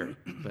not scary.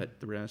 But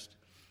the rest,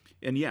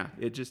 and yeah,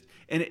 it's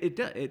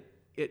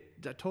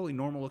a totally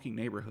normal looking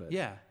neighborhood.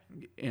 Yeah.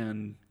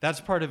 And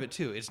that's part of it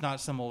too. It's not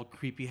some old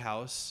creepy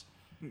house.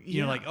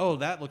 You know, like, oh,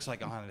 that looks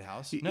like a haunted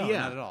house. No,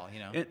 not at all.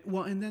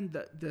 And then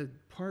the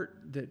part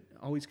that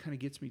always kind of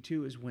gets me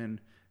too is when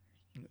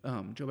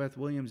Jo Beth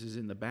Williams is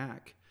in the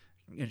back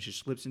and she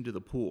slips into the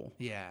pool.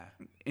 Yeah.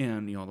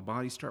 And the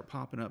bodies start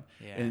popping up.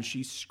 Yeah. And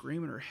she's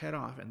screaming her head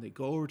off. And they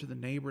go over to the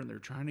neighbor and they're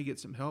trying to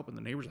get some help. And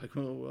the neighbor's like,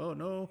 oh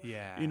no.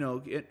 Yeah.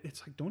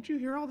 It's like, don't you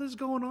hear all this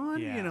going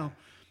on? Yeah.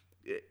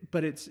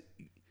 But it's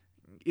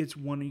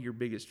one of your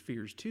biggest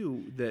fears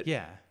too, that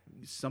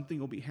something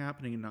will be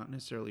happening, and not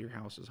necessarily your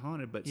house is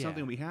haunted, but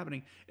something will be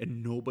happening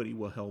and nobody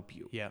will help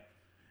you. Yeah.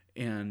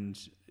 And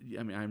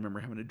I mean, I remember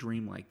having a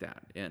dream like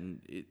that,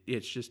 and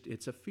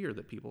it's a fear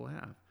that people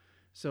have.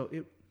 So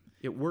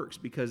it works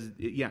because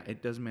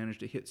it does manage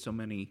to hit so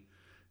many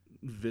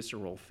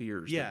visceral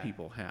fears that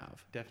people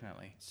have.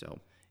 Definitely. So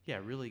yeah,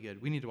 really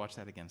good. We need to watch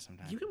that again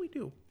sometime. We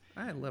do.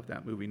 I love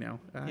that movie now.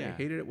 I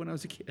hated it when I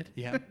was a kid.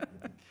 Yeah.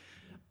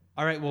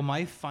 All right, well,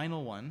 my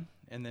final one,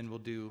 and then we'll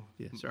do...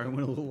 Yeah, sorry, I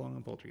went a little long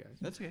on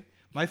Poltergeist. That's okay.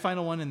 My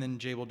final one, and then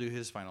Jay will do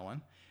his final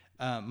one.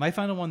 My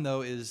final one,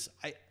 though, is...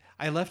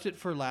 I left it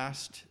for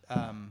last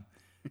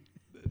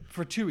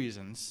for two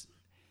reasons.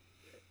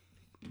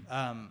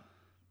 I'm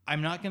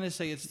not going to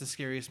say it's the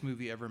scariest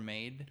movie ever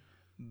made,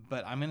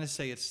 but I'm going to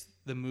say it's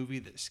the movie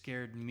that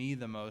scared me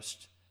the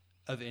most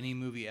of any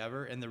movie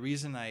ever. And the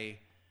reason I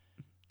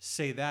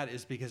say that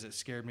is because it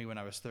scared me when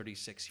I was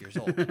 36 years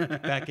old,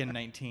 back in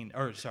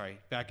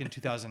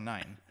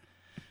 2009.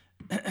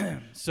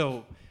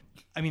 So,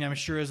 I mean, I'm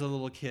sure as a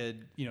little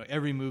kid,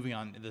 every movie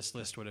on this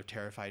list would have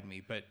terrified me,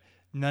 but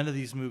none of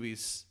these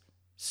movies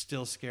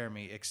still scare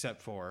me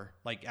except for,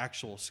 like,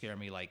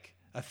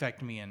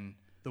 affect me in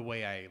the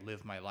way I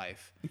live my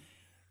life.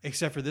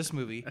 except for this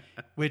movie,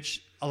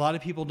 which a lot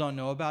of people don't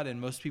know about,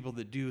 and most people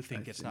that do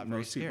think it's not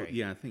very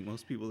scary. I think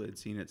most people that had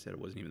seen it said it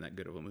wasn't even that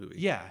good of a movie.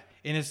 Yeah,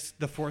 and it's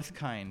The Fourth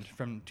Kind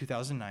from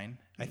 2009.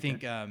 I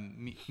think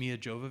Mia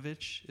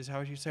Jovovich is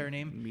how you say her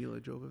name. Mila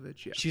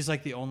Jovovich, yeah. She's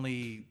like the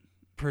only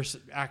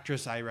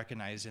actress I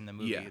recognize in the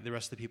movie. Yeah. The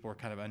rest of the people were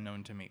kind of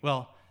unknown to me.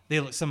 Well,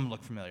 some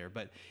look familiar,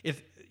 but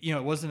if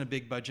it wasn't a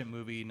big budget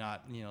movie,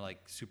 not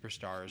like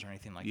superstars or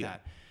anything like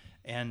that.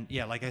 And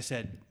yeah, like I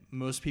said,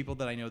 most people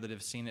that I know that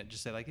have seen it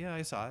just say like, yeah,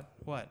 I saw it.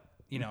 What?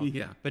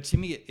 Yeah. But to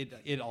me,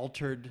 it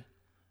altered,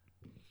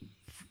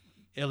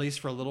 at least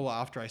for a little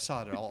while after I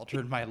saw it, it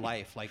altered my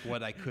life, like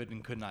what I could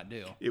and could not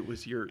do. It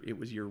was your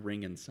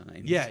ring and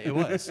signs. Yeah, it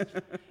was.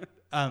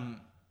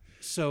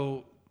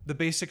 So the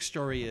basic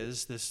story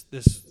is this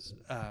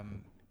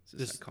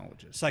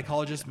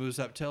psychologist moves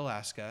up to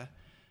Alaska,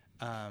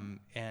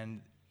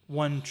 and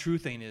one true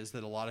thing is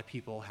that a lot of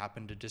people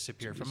happen to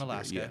disappear from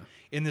Alaska. Yeah.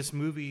 In this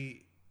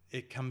movie,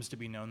 it comes to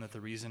be known that the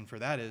reason for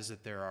that is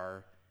that there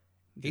are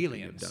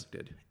aliens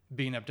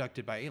being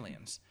abducted by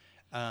aliens.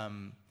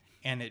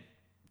 And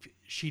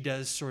she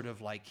does sort of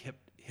like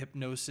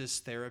hypnosis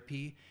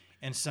therapy,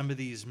 and some of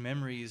these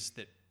memories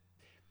that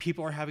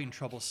people are having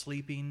trouble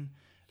sleeping,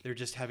 they're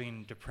just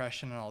having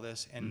depression and all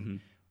this.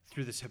 And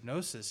through this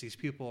hypnosis, these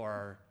people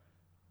are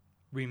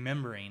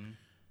remembering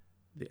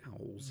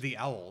the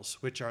owls,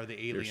 which are the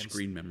aliens. Their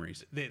screen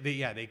memories.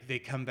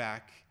 They come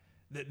back.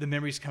 The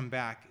memories come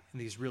back in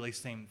these really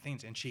same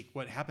things. And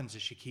what happens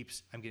is she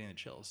keeps, I'm getting the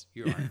chills.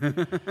 You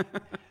are.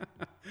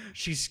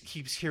 She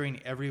keeps hearing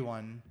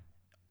everyone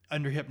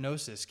under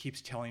hypnosis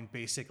keeps telling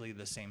basically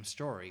the same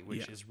story,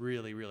 which is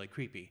really, really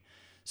creepy.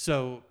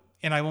 So,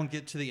 and I won't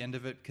get to the end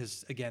of it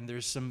because again,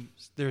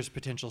 there's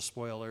potential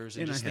spoilers.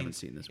 And I haven't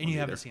seen this one. And you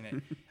haven't seen it.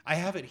 I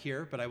have it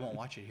here, but I won't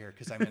watch it here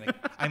because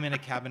I'm in a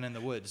cabin in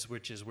the woods,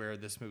 which is where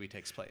this movie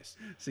takes place.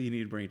 So you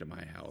need to bring it to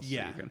my house.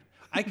 Yeah. So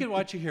I could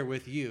watch it here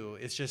with you.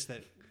 It's just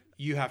that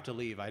you have to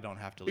leave. I don't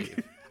have to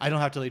leave. I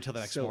don't have to leave till the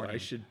next morning. So I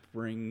should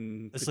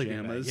bring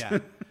pajamas. Yeah.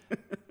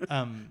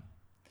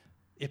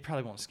 It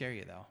probably won't scare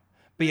you though.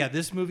 But yeah,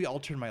 this movie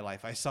altered my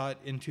life. I saw it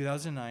in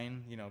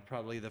 2009,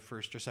 probably the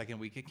first or second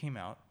week it came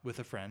out with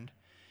a friend.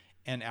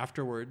 And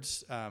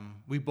afterwards,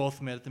 we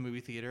both met at the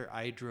movie theater.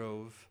 I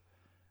drove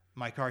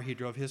my car. He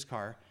drove his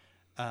car.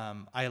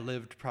 I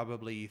lived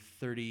probably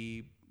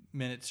 30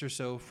 minutes or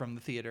so from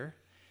the theater.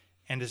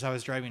 And as I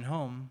was driving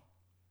home,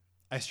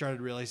 I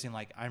started realizing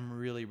like I'm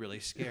really, really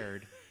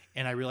scared.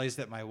 And I realized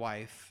that my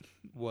wife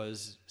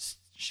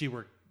she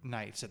worked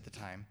nights at the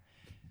time.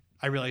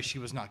 I realized she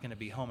was not going to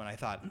be home. And I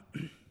thought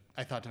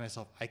to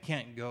myself, I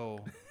can't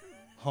go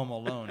home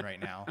alone right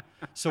now.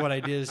 So what I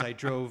did is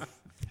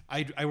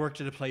I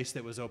worked at a place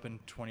that was open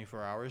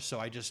 24 hours. So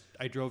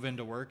I drove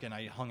into work and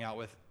I hung out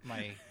with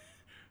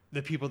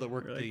the people that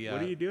work what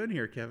are you doing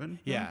here, Kevin?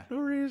 Yeah. No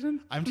reason.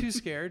 I'm too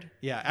scared.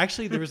 Yeah.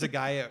 Actually, there was a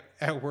guy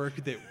at work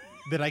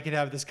that I could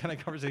have this kind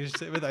of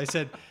conversation with.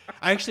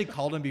 I actually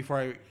called him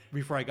before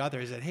I got there.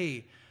 I said,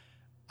 hey,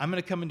 I'm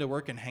going to come into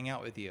work and hang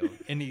out with you.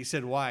 And he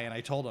said, why? And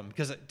I told him,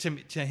 because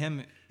to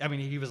him, I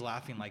mean, he was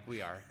laughing like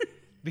we are,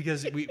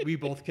 because we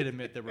both could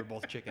admit that we're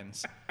both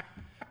chickens.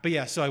 But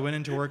yeah, so I went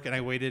into work and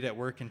I waited at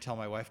work until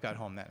my wife got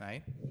home that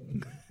night.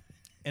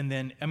 And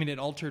then, I mean, it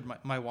altered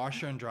my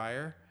washer and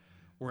dryer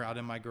were out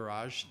in my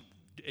garage,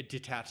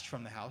 detached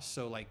from the house.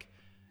 So like,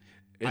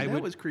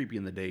 that was creepy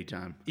in the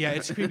daytime. Yeah,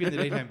 it's creepy in the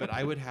daytime, but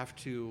I would have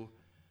to,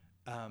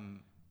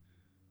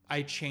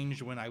 I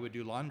changed when I would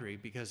do laundry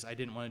because I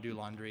didn't want to do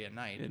laundry at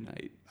night.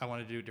 I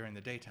wanted to do it during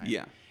the daytime.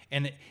 Yeah.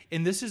 And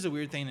this is a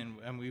weird thing,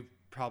 and we've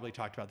probably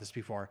talked about this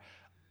before.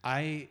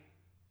 I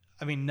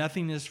mean,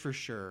 nothing is for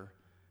sure,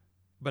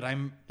 but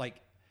I'm like,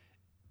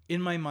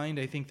 in my mind,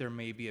 I think there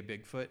may be a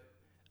Bigfoot.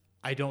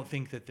 I don't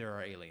think that there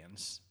are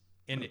aliens.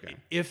 And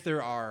if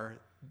there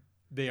are,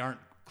 they aren't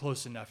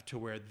close enough to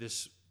where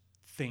this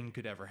thing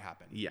could ever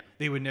happen. Yeah.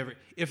 They would never,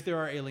 if there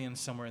are aliens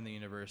somewhere in the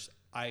universe,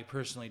 I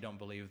personally don't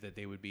believe that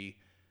they would be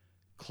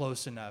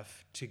close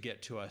enough to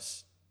get to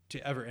us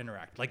to ever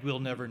interact. Like, we'll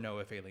never know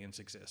if aliens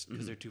exist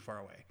because they're too far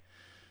away.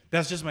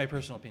 That's just my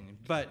personal opinion.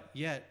 But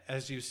yet,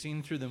 as you've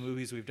seen through the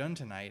movies we've done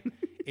tonight,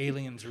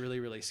 aliens really,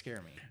 really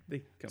scare me.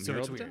 They come here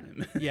all the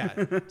time.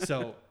 Yeah.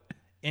 So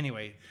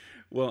anyway.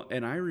 Well,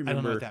 and I remember. I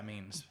don't know what that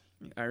means.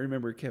 I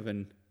remember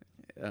Kevin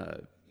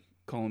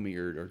calling me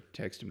or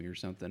texting me or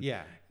something.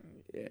 Yeah.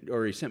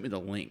 Or he sent me the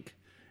link.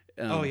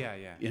 Yeah.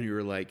 And you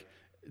were like,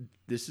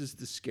 this is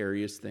the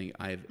scariest thing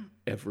I've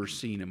ever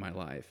seen in my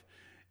life.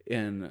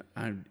 And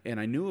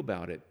I knew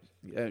about it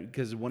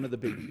because one of the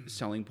big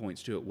selling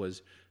points to it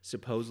was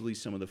supposedly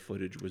some of the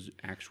footage was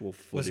actual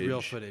footage. Was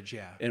real footage,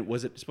 yeah. And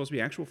was it supposed to be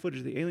actual footage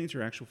of the aliens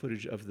or actual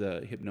footage of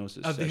the hypnosis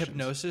Of sessions? the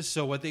hypnosis.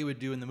 So what they would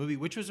do in the movie,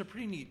 which was a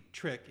pretty neat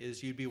trick,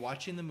 is you'd be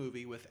watching the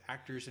movie with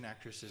actors and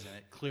actresses in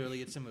it.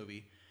 Clearly it's a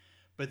movie.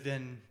 But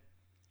then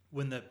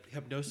when the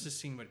hypnosis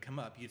scene would come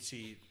up, you'd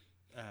see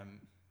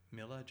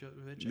Mila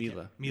Jovovich?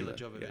 Mila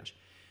Jovovich. Yeah.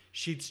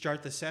 She'd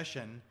start the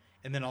session,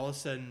 and then all of a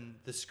sudden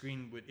the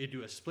screen would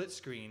do a split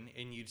screen,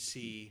 and you'd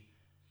see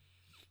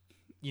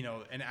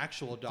an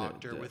actual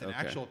doctor with an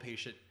actual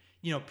patient,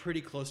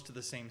 pretty close to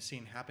the same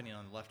scene happening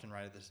on the left and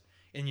right of this.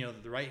 And,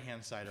 the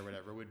right-hand side or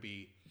whatever would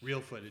be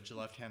real footage. The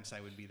left-hand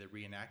side would be the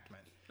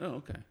reenactment. Oh,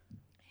 okay.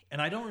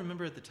 And I don't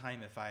remember at the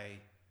time if I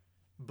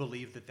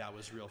believed that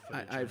was real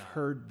footage. I've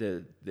heard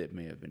that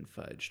may have been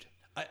fudged.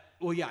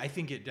 I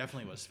think it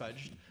definitely was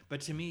fudged.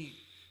 But to me,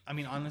 I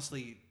mean,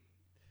 honestly,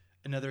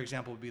 another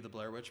example would be the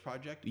Blair Witch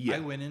Project. Yeah. I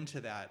went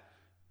into that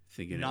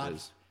thinking it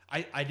was...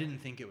 I didn't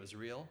think it was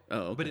real,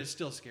 okay. But it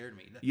still scared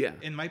me. Yeah.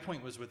 And my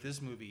point was with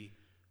this movie,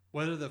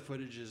 whether the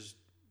footage is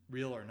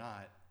real or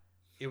not,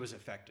 it was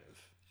effective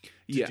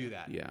to do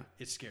that. Yeah.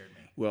 It scared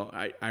me. Well,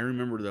 I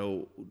remember,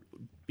 though,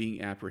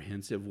 being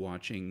apprehensive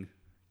watching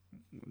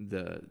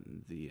the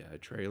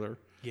trailer.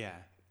 Yeah.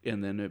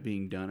 And then it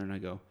being done, and I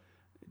go,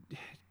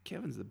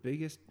 Kevin's the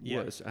biggest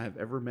wuss I've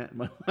ever met in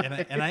my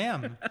life. And I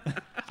am.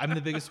 I'm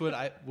the biggest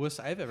wuss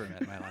I've ever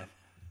met in my life.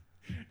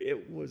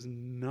 It was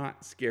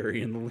not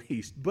scary in the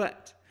least,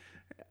 but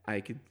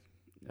I could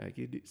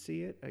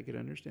see it. I could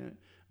understand it.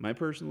 My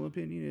personal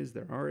opinion is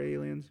there are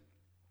aliens.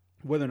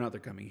 Whether or not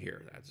they're coming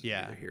here, that's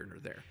neither here nor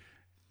there.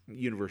 The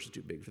universe is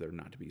too big for there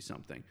not to be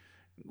something.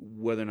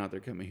 Whether or not they're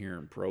coming here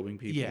and probing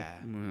people,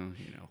 well,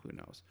 who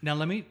knows. Now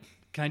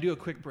can I do a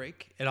quick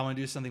break? And I want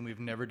to do something we've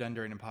never done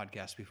during a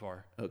podcast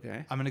before.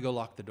 Okay. I'm going to go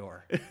lock the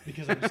door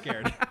because I'm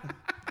scared.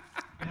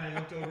 And I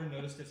looked over and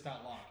noticed it's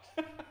not locked.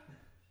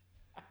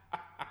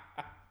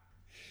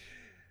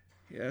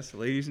 Yes,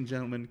 ladies and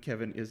gentlemen,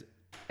 Kevin is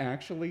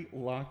actually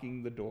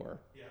locking the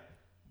door. Yeah.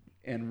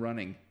 And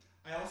running.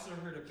 I also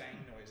heard a bang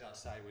noise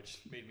outside,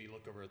 which made me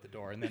look over at the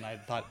door, and then I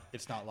thought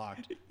it's not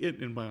locked.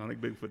 And Bionic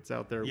Bigfoot's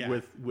out there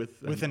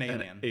with an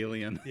alien.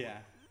 Alien. Yeah.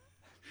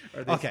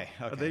 Okay.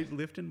 Are they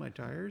lifting my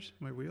tires,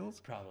 my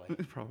wheels?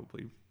 Probably.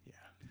 Probably.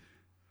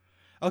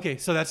 Yeah. Okay,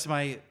 so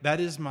that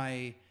is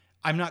my.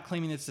 I'm not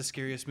claiming it's the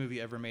scariest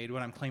movie ever made.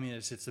 What I'm claiming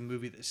is it's the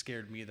movie that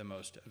scared me the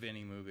most of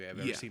any movie I've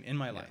ever seen in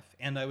my life,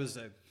 and I was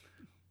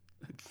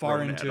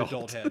far into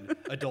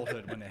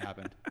adulthood when it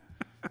happened.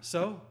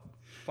 So,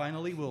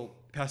 finally, we'll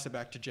pass it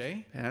back to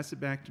Jay. Pass it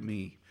back to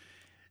me.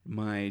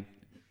 My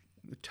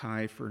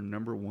tie for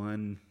number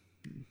one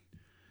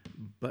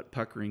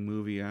butt-puckering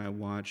movie I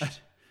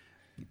watched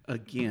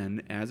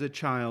again as a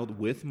child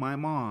with my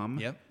mom.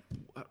 Yep.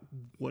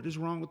 What is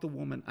wrong with the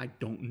woman? I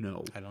don't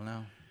know. I don't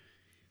know.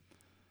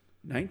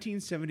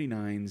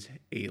 1979's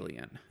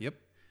Alien. Yep.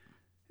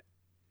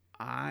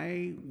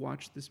 I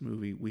watched this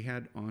movie we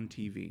had on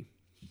TV,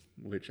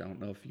 which I don't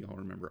know if y'all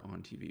remember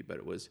on TV, but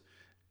it was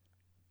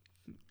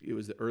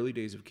the early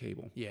days of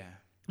cable. Yeah.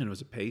 And it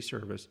was a pay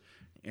service,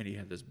 and you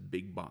had this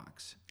big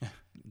box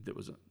that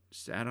was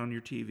sat on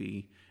your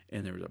TV,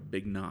 and there was a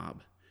big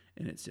knob,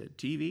 and it said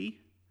TV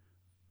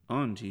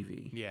on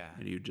TV. Yeah.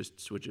 And you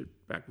just switch it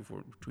back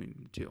between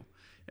the two.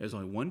 It was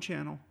only one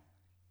channel,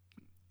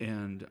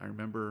 and I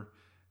remember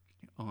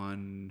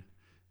on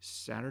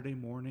Saturday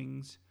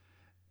mornings,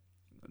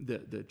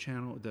 the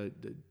channel, the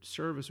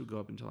service would go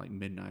up until like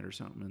midnight or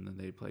something, and then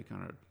they'd play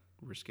kind of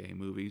risque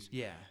movies.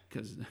 Yeah.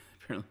 Because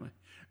apparently my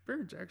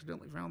parents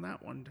accidentally found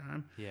that one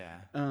time. Yeah.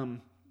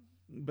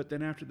 But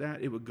then after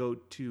that, it would go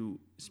to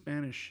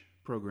Spanish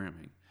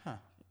programming. Huh.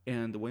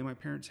 And the way my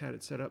parents had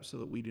it set up so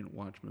that we didn't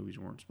watch movies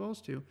we weren't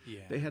supposed to,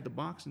 they had the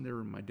box in their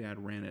room. My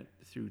dad ran it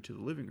through to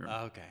the living room.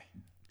 Okay.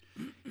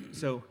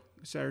 So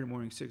Saturday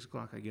morning, 6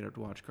 o'clock, I get up to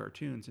watch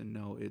cartoons, and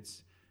no,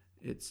 it's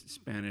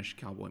Spanish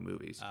cowboy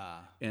movies.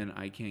 And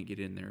I can't get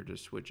in there to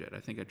switch it. I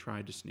think I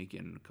tried to sneak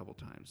in a couple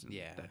times, and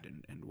that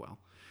didn't end well.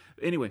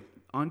 Anyway,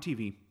 on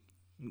TV,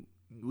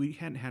 we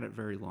hadn't had it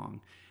very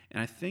long,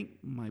 and I think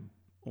my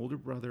older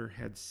brother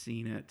had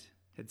seen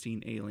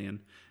Alien,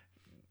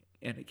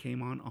 and it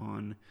came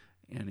on,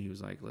 and he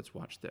was like, let's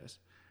watch this.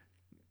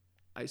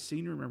 I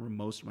seem to remember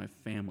most of my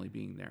family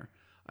being there.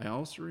 I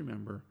also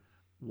remember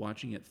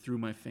watching it through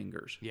my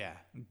fingers. Yeah.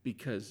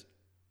 Because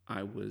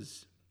I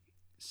was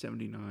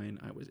 79,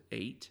 I was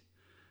 8,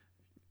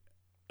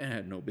 and I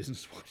had no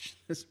business watching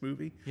this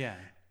movie. Yeah.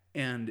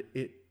 And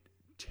it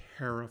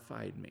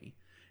terrified me.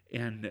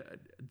 And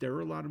there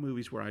were a lot of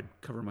movies where I'd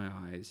cover my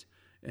eyes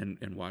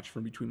and watch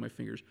from between my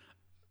fingers.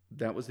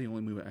 That was the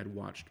only movie I'd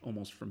watched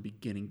almost from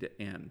beginning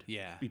to end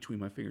between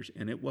my fingers.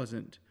 And it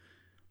wasn't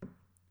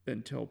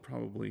until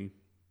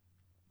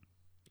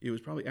it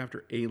was probably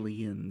after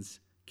Aliens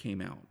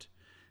came out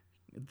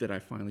that I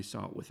finally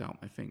saw it without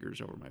my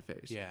fingers over my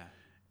face. Yeah.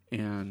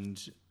 And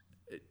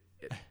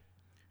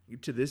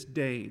to this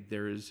day,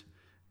 there is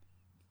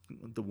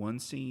the one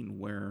scene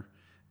where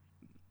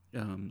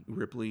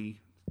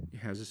Ripley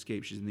has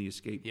escaped. She's in the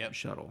escape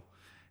shuttle,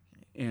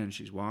 and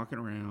she's walking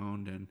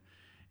around, and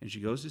she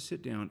goes to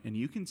sit down, and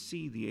you can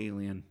see the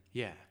alien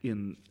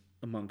in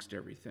amongst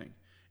everything.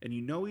 And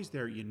you know he's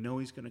there. You know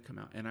he's going to come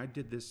out. And I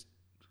did this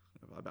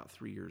about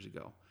 3 years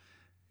ago.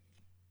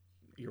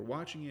 You're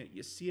watching it.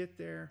 You see it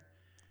there,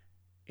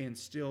 and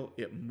still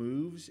it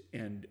moves,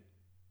 and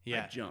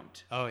I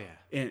jumped. Oh, yeah.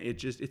 And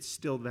it's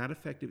still that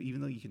effective.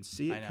 Even though you can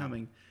see it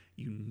coming,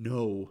 you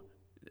know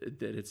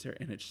that it's there,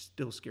 and it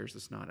still scares the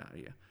snot out of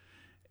you.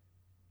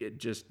 It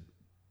just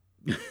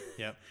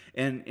Yep.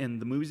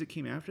 And the movies that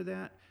came after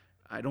that,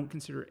 I don't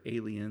consider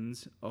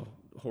Aliens a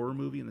horror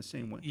movie in the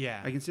same way.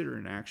 Yeah. I consider it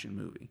an action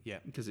movie. Yeah.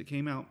 Because it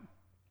came out,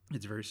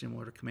 it's very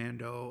similar to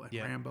Commando and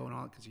Rambo and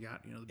all that, because you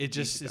got, the It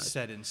just guys. is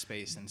set in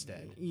space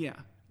instead. Yeah.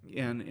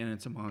 And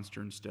it's a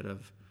monster instead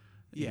of,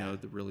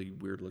 the really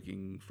weird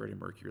looking Freddie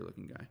Mercury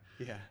looking guy.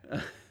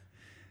 Yeah.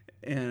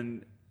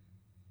 And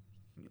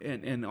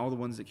all the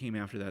ones that came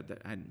after that,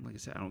 like I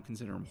said, I don't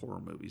consider them horror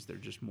movies. They're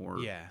just more,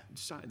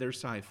 they're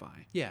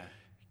sci-fi. Yeah.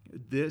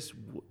 This,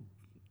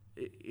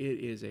 it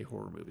is a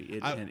horror movie,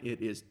 and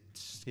it is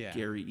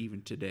scary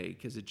even today,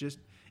 because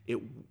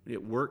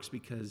it works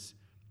because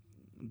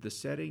the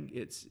setting,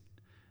 it's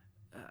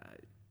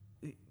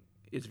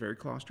very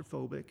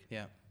claustrophobic.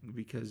 Yeah.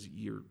 Because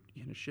you're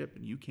in a ship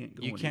and you can't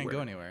go You anywhere. can't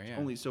go anywhere, yeah.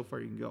 Only so far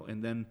you can go.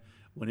 And then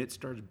when it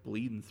starts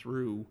bleeding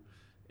through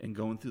and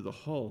going through the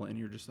hull, and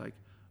you're just like,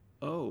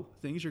 oh,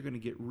 things are going to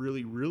get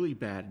really, really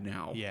bad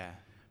now. Yeah.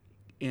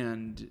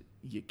 And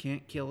you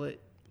can't kill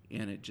it,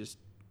 and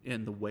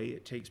and the way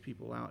it takes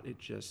people out, it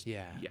just,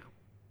 yeah.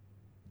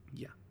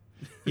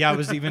 Yeah, I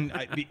was even,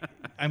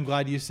 I'm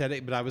glad you said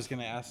it, but I was going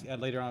to ask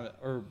later on,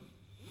 or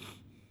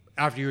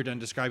after you were done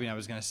describing, I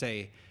was going to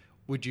say,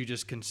 would you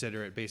just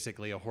consider it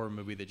basically a horror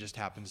movie that just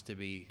happens to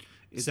be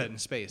set in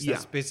space?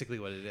 That's basically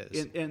what it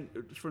is. And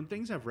from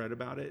things I've read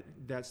about it,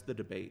 that's the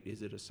debate.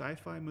 Is it a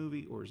sci-fi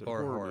movie or is it a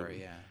horror movie?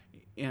 Yeah.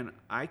 And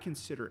I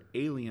consider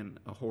Alien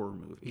a horror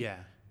movie. Yeah.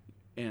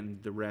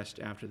 And the rest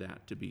after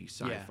that to be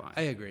sci-fi. Yeah,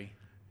 I agree.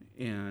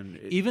 And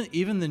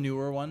even the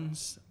newer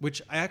ones,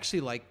 which I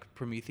actually like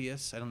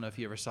Prometheus. I don't know if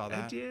you ever saw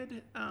that. I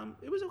did.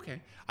 It was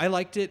okay. I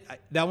liked it.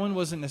 That one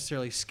wasn't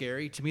necessarily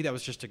scary. To me, that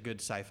was just a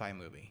good sci-fi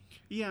movie.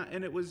 Yeah,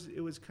 and it was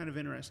kind of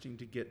interesting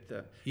to get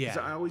the... Yeah. 'cause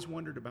I always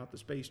wondered about the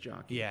space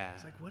jockey. Yeah.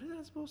 It's like, what is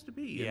that supposed to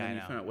be? Yeah, And then I you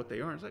know. find out what they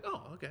are. It's like,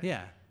 oh, okay.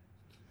 Yeah.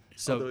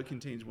 So, although it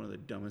contains one of the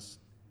dumbest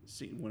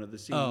one of the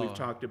scenes we've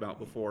talked about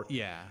before.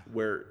 Yeah.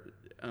 Where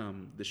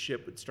the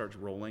ship starts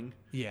rolling.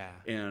 Yeah.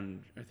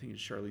 And I think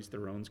it's Charlize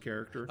Theron's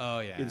character. Oh,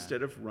 yeah.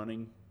 Instead of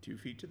running 2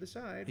 feet to the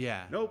side.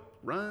 Yeah.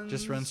 Nope.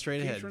 Just run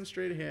straight ahead. Run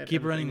straight ahead.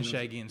 Keep running,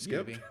 Shaggy and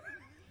Scooby. Yep.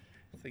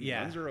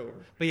 Yeah. Runs are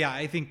over. But yeah,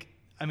 I think,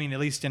 at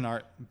least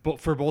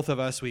for both of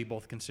us, we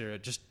both consider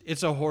it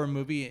it's a horror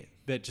movie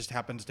that just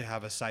happens to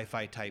have a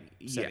sci-fi type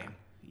setting.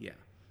 Yeah.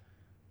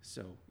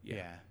 So,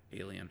 yeah.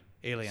 Alien.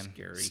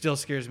 Scary. Still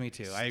scares me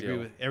too. I agree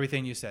with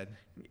everything you said.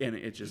 And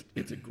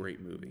it's a great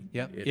movie.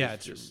 Yep.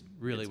 It's just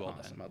really well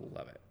awesome. done. I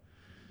love it.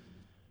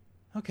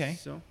 Okay.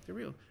 So, there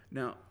we go.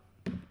 Now,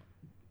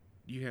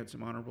 you had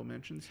some honorable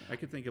mentions. I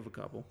could think of a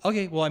couple.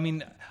 Okay. Well, I'm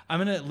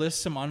going to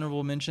list some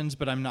honorable mentions,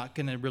 but I'm not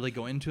going to really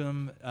go into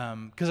them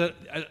because,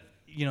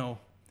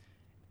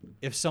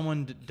 if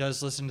someone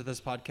does listen to this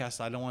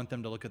podcast, I don't want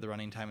them to look at the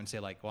running time and say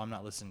like, well, I'm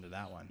not listening to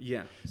that one.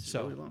 Yeah. It's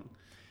really long.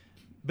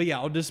 But yeah,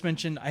 I'll just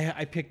mention,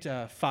 I picked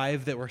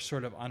 5 that were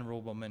sort of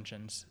honorable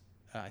mentions.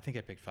 I think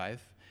I picked 5.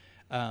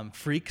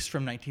 Freaks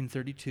from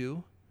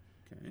 1932.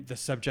 Okay. The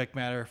subject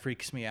matter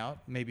freaks me out.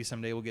 Maybe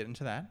someday we'll get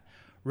into that.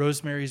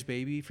 Rosemary's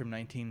Baby from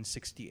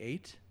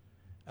 1968.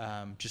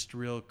 Just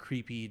real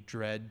creepy,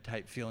 dread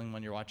type feeling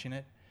when you're watching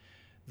it.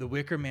 The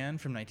Wicker Man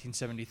from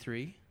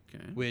 1973,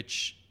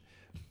 which,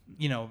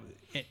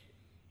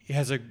 it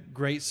has a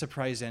great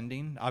surprise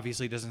ending.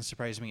 Obviously, it doesn't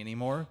surprise me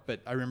anymore, but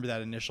I remember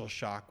that initial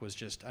shock was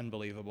just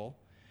unbelievable.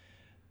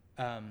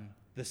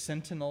 The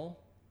Sentinel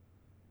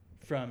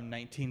from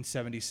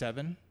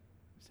 1977.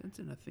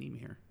 Sensing a theme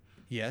here.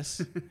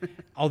 Yes.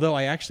 Although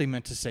I actually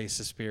meant to say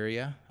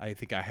Suspiria. I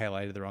think I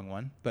highlighted the wrong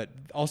one, but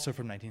also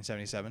from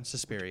 1977,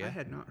 Suspiria. I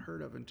had not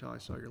heard of until I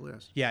saw your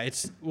list. Yeah,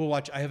 we'll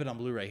watch. I have it on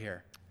Blu-ray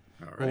here.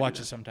 We'll watch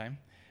it sometime.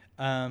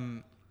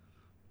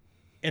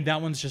 And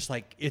that one's just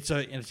like it's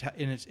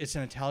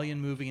an Italian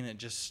movie, and it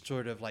just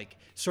sort of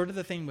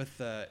the thing with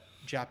the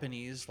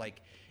Japanese,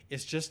 like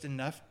it's just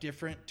enough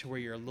different to where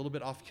you're a little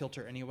bit off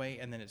kilter anyway,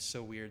 and then it's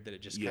so weird that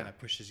it just kind of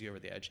pushes you over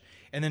the edge.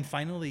 And then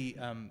finally,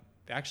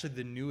 actually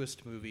the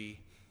newest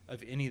movie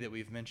of any that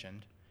we've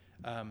mentioned,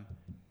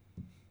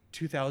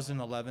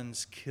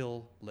 2011's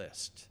Kill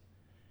List.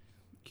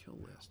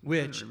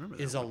 Which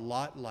is a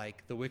lot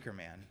like The Wicker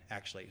Man,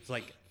 actually. It's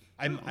like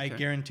I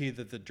guarantee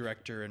that the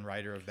director and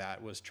writer of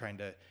that was trying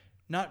to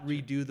not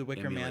redo The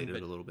Wicker Man,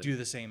 but do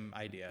the same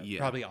idea. Yeah.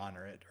 Probably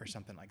honor it or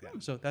something like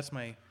that. So that's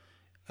my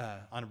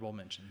honorable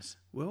mentions.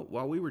 Well,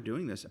 while we were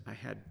doing this, I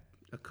had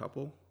a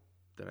couple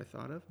that I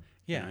thought of.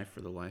 Yeah. And I,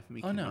 for the life of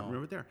me, cannot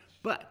remember what they are.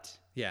 But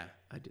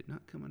I did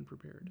not come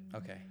unprepared.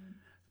 Okay.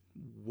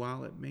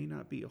 While it may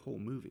not be a whole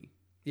movie.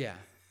 Yeah.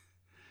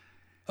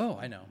 Oh,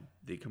 I know.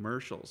 The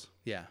commercials.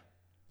 Yeah.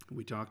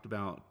 We talked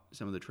about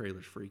some of the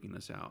trailers freaking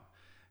us out.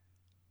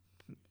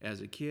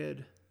 As a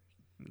kid,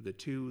 the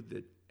two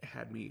that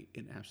had me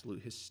in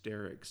absolute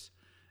hysterics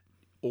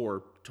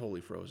or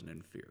totally frozen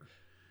in fear.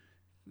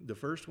 The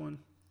first one,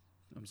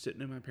 I'm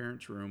sitting in my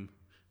parents' room.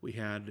 We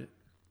had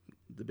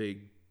the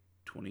big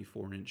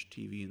 24-inch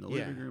TV in the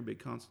living room, big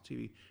console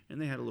TV,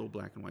 and they had a little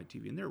black and white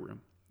TV in their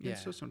room. And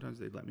so sometimes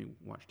they'd let me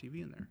watch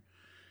TV in there.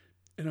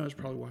 And I was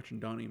probably watching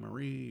Donnie and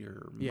Marie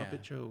or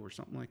Muppet Show or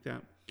something like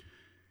that.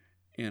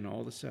 And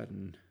all of a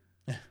sudden,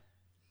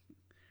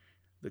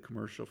 the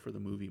commercial for the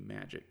movie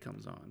Magic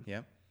comes on.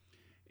 Yep.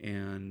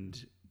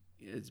 And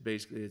it's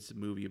a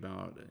movie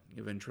about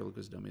a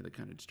ventriloquist dummy that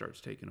kind of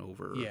starts taking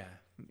over. Yeah.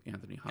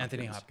 Anthony Hopkins.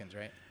 Anthony Hopkins,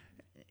 right?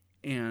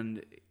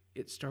 And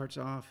it starts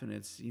off, and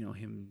it's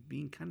him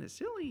being kind of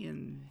silly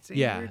and saying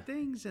weird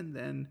things, and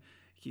then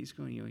he's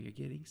going, you're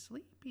getting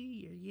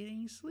sleepy.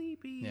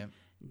 Yep.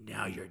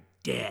 Now you're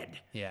dead.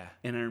 Yeah.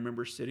 And I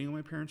remember sitting in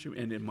my parents' room,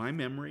 and in my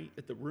memory,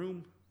 at the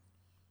room,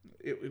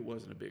 it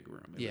wasn't a big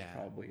room. It was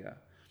probably a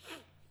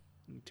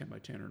 10 by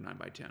 10 or 9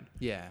 by 10.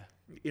 Yeah.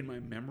 In my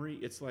memory,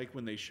 it's like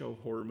when they show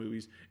horror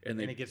movies and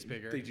it gets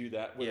bigger. They do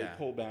that where they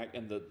pull back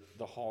and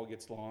the hall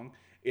gets long.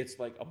 It's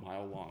like a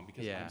mile long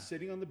because I'm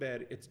sitting on the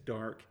bed. It's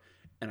dark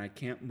and I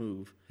can't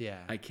move. Yeah.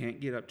 I can't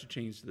get up to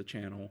change the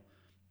channel.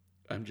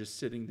 I'm just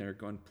sitting there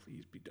going,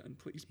 please be done.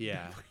 Please be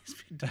done.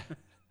 Please be done.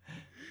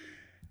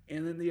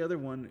 And then the other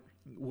one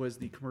was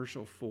the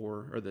commercial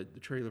for, or the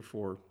trailer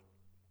for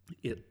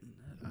It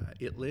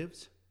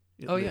Lives.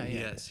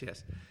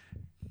 Yes.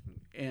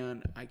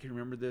 And I can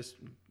remember this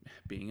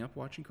being up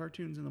watching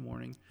cartoons in the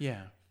morning.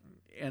 Yeah.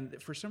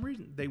 And for some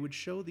reason, they would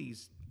show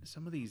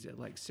some of these at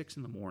like 6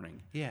 in the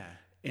morning. Yeah.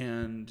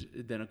 And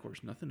then, of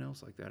course, nothing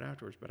else like that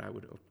afterwards, but I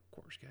would, of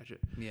course, catch it.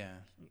 Yeah.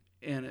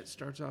 And it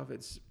starts off,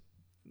 it's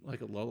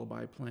like a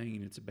lullaby playing,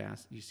 and it's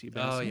you see a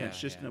bassinet. It's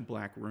just in a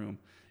black room,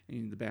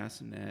 and the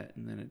bassinet,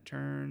 and then it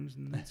turns,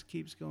 and it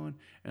keeps going.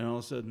 And all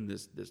of a sudden,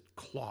 this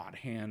clawed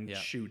hand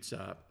shoots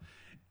up.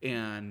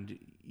 And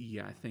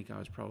I think I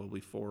was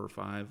probably 4 or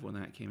 5 when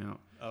that came out.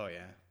 Oh,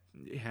 yeah.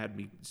 It had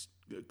me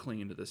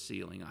clinging to the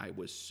ceiling. I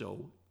was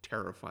so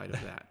terrified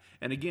of that.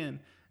 And again,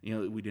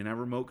 we didn't have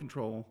remote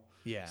control.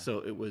 Yeah. So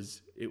it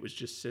was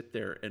just sit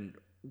there and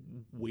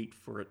wait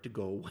for it to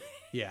go away.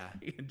 Yeah.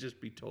 And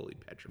just be totally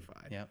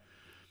petrified. Yep.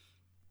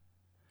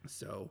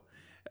 So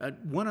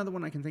one other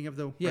one I can think of,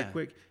 though, right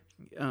quick.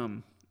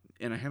 And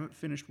I haven't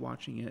finished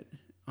watching it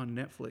on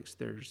Netflix.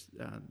 There's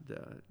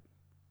the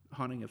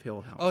Haunting of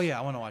Hill House. Oh, yeah.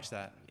 I want to watch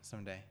that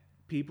someday.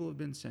 People have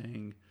been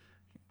saying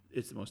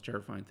it's the most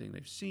terrifying thing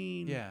they've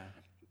seen. Yeah.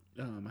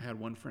 I had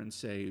one friend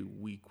say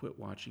we quit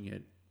watching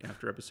it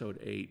after episode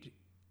 8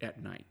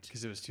 at night.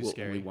 Because it was too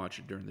scary. We watch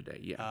it during the day.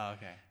 Yeah. Oh,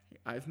 okay.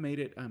 I've made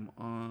it. I'm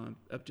on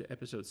up to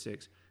episode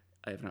 6.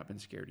 I have not been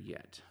scared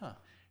yet. Huh.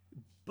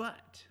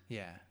 But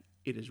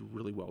it is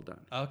really well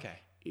done. Okay.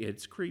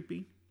 It's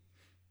creepy.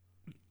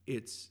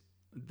 It's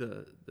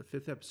the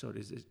 5th episode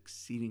is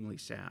exceedingly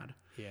sad.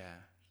 Yeah.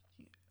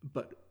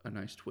 But a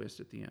nice twist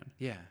at the end.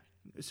 Yeah.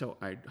 So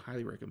I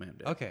highly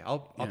recommend it. Okay, I'll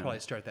probably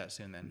start that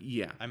soon then.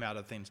 Yeah. I'm out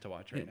of things to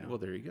watch right now. Well,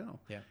 there you go.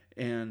 Yeah.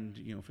 And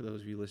for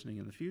those of you listening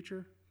in the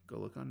future, go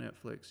look on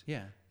Netflix.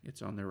 Yeah.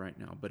 It's on there right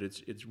now, but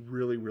it's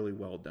really, really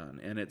well done,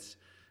 and it's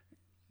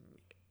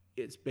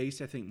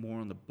based, I think, more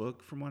on the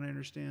book from what I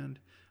understand,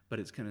 but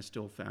it's kind of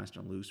still fast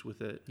and loose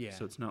with it. Yeah.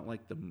 So it's not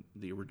like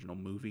the original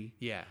movie.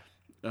 Yeah.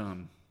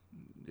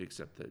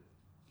 Except that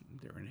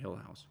they're in Hill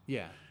House.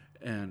 Yeah.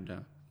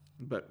 And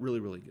but really,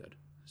 really good.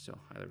 So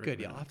highly recommend.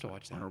 Good. Yeah, I'll have to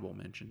watch that. Honorable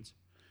mentions.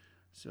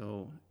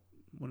 So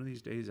one of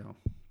these days I'll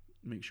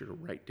make sure to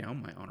write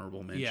down my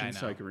honorable mentions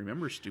so I can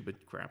remember stupid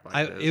crap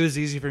like this. It was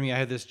easy for me. I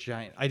had this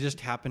giant. I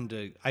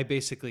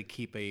basically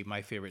keep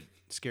my favorite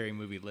scary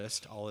movie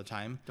list all the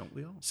time. Don't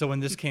we all? So when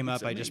this came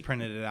up, I just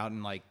printed it out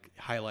and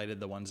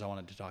highlighted the ones I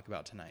wanted to talk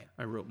about tonight.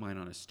 I wrote mine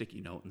on a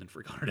sticky note and then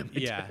forgot it at my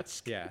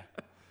desk. Yeah.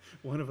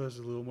 One of us is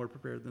a little more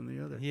prepared than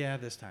the other. Yeah,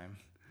 this time.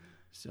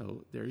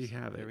 So there you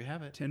have it. There we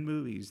have it. 10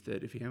 movies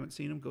that if you haven't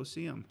seen them, go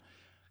see them.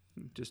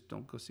 Just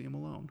don't go see them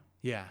alone.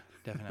 Yeah,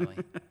 definitely.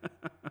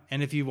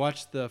 And if you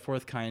watch The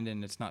Fourth Kind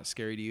and it's not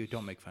scary to you,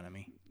 don't make fun of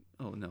me.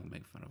 Oh, no,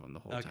 make fun of them the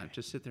whole time.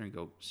 Just sit there and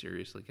go,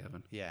 seriously,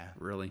 Kevin? Yeah.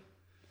 Really?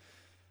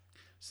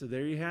 So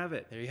there you have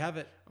it. There you have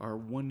it. Our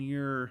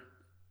 1-year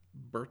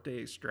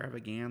birthday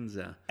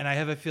extravaganza. And I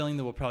have a feeling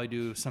that we'll probably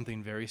do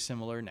something very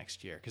similar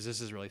next year because this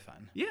is really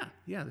fun. Yeah.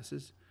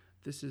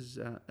 This is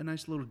a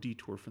nice little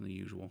detour from the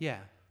usual. Yeah.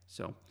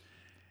 So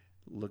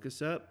look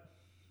us up.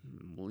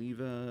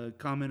 Leave a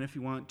comment if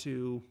you want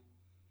to.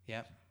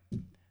 Yep.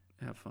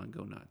 Have fun.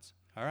 Go nuts.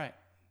 All right.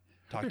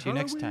 Talk to you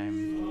next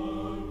time.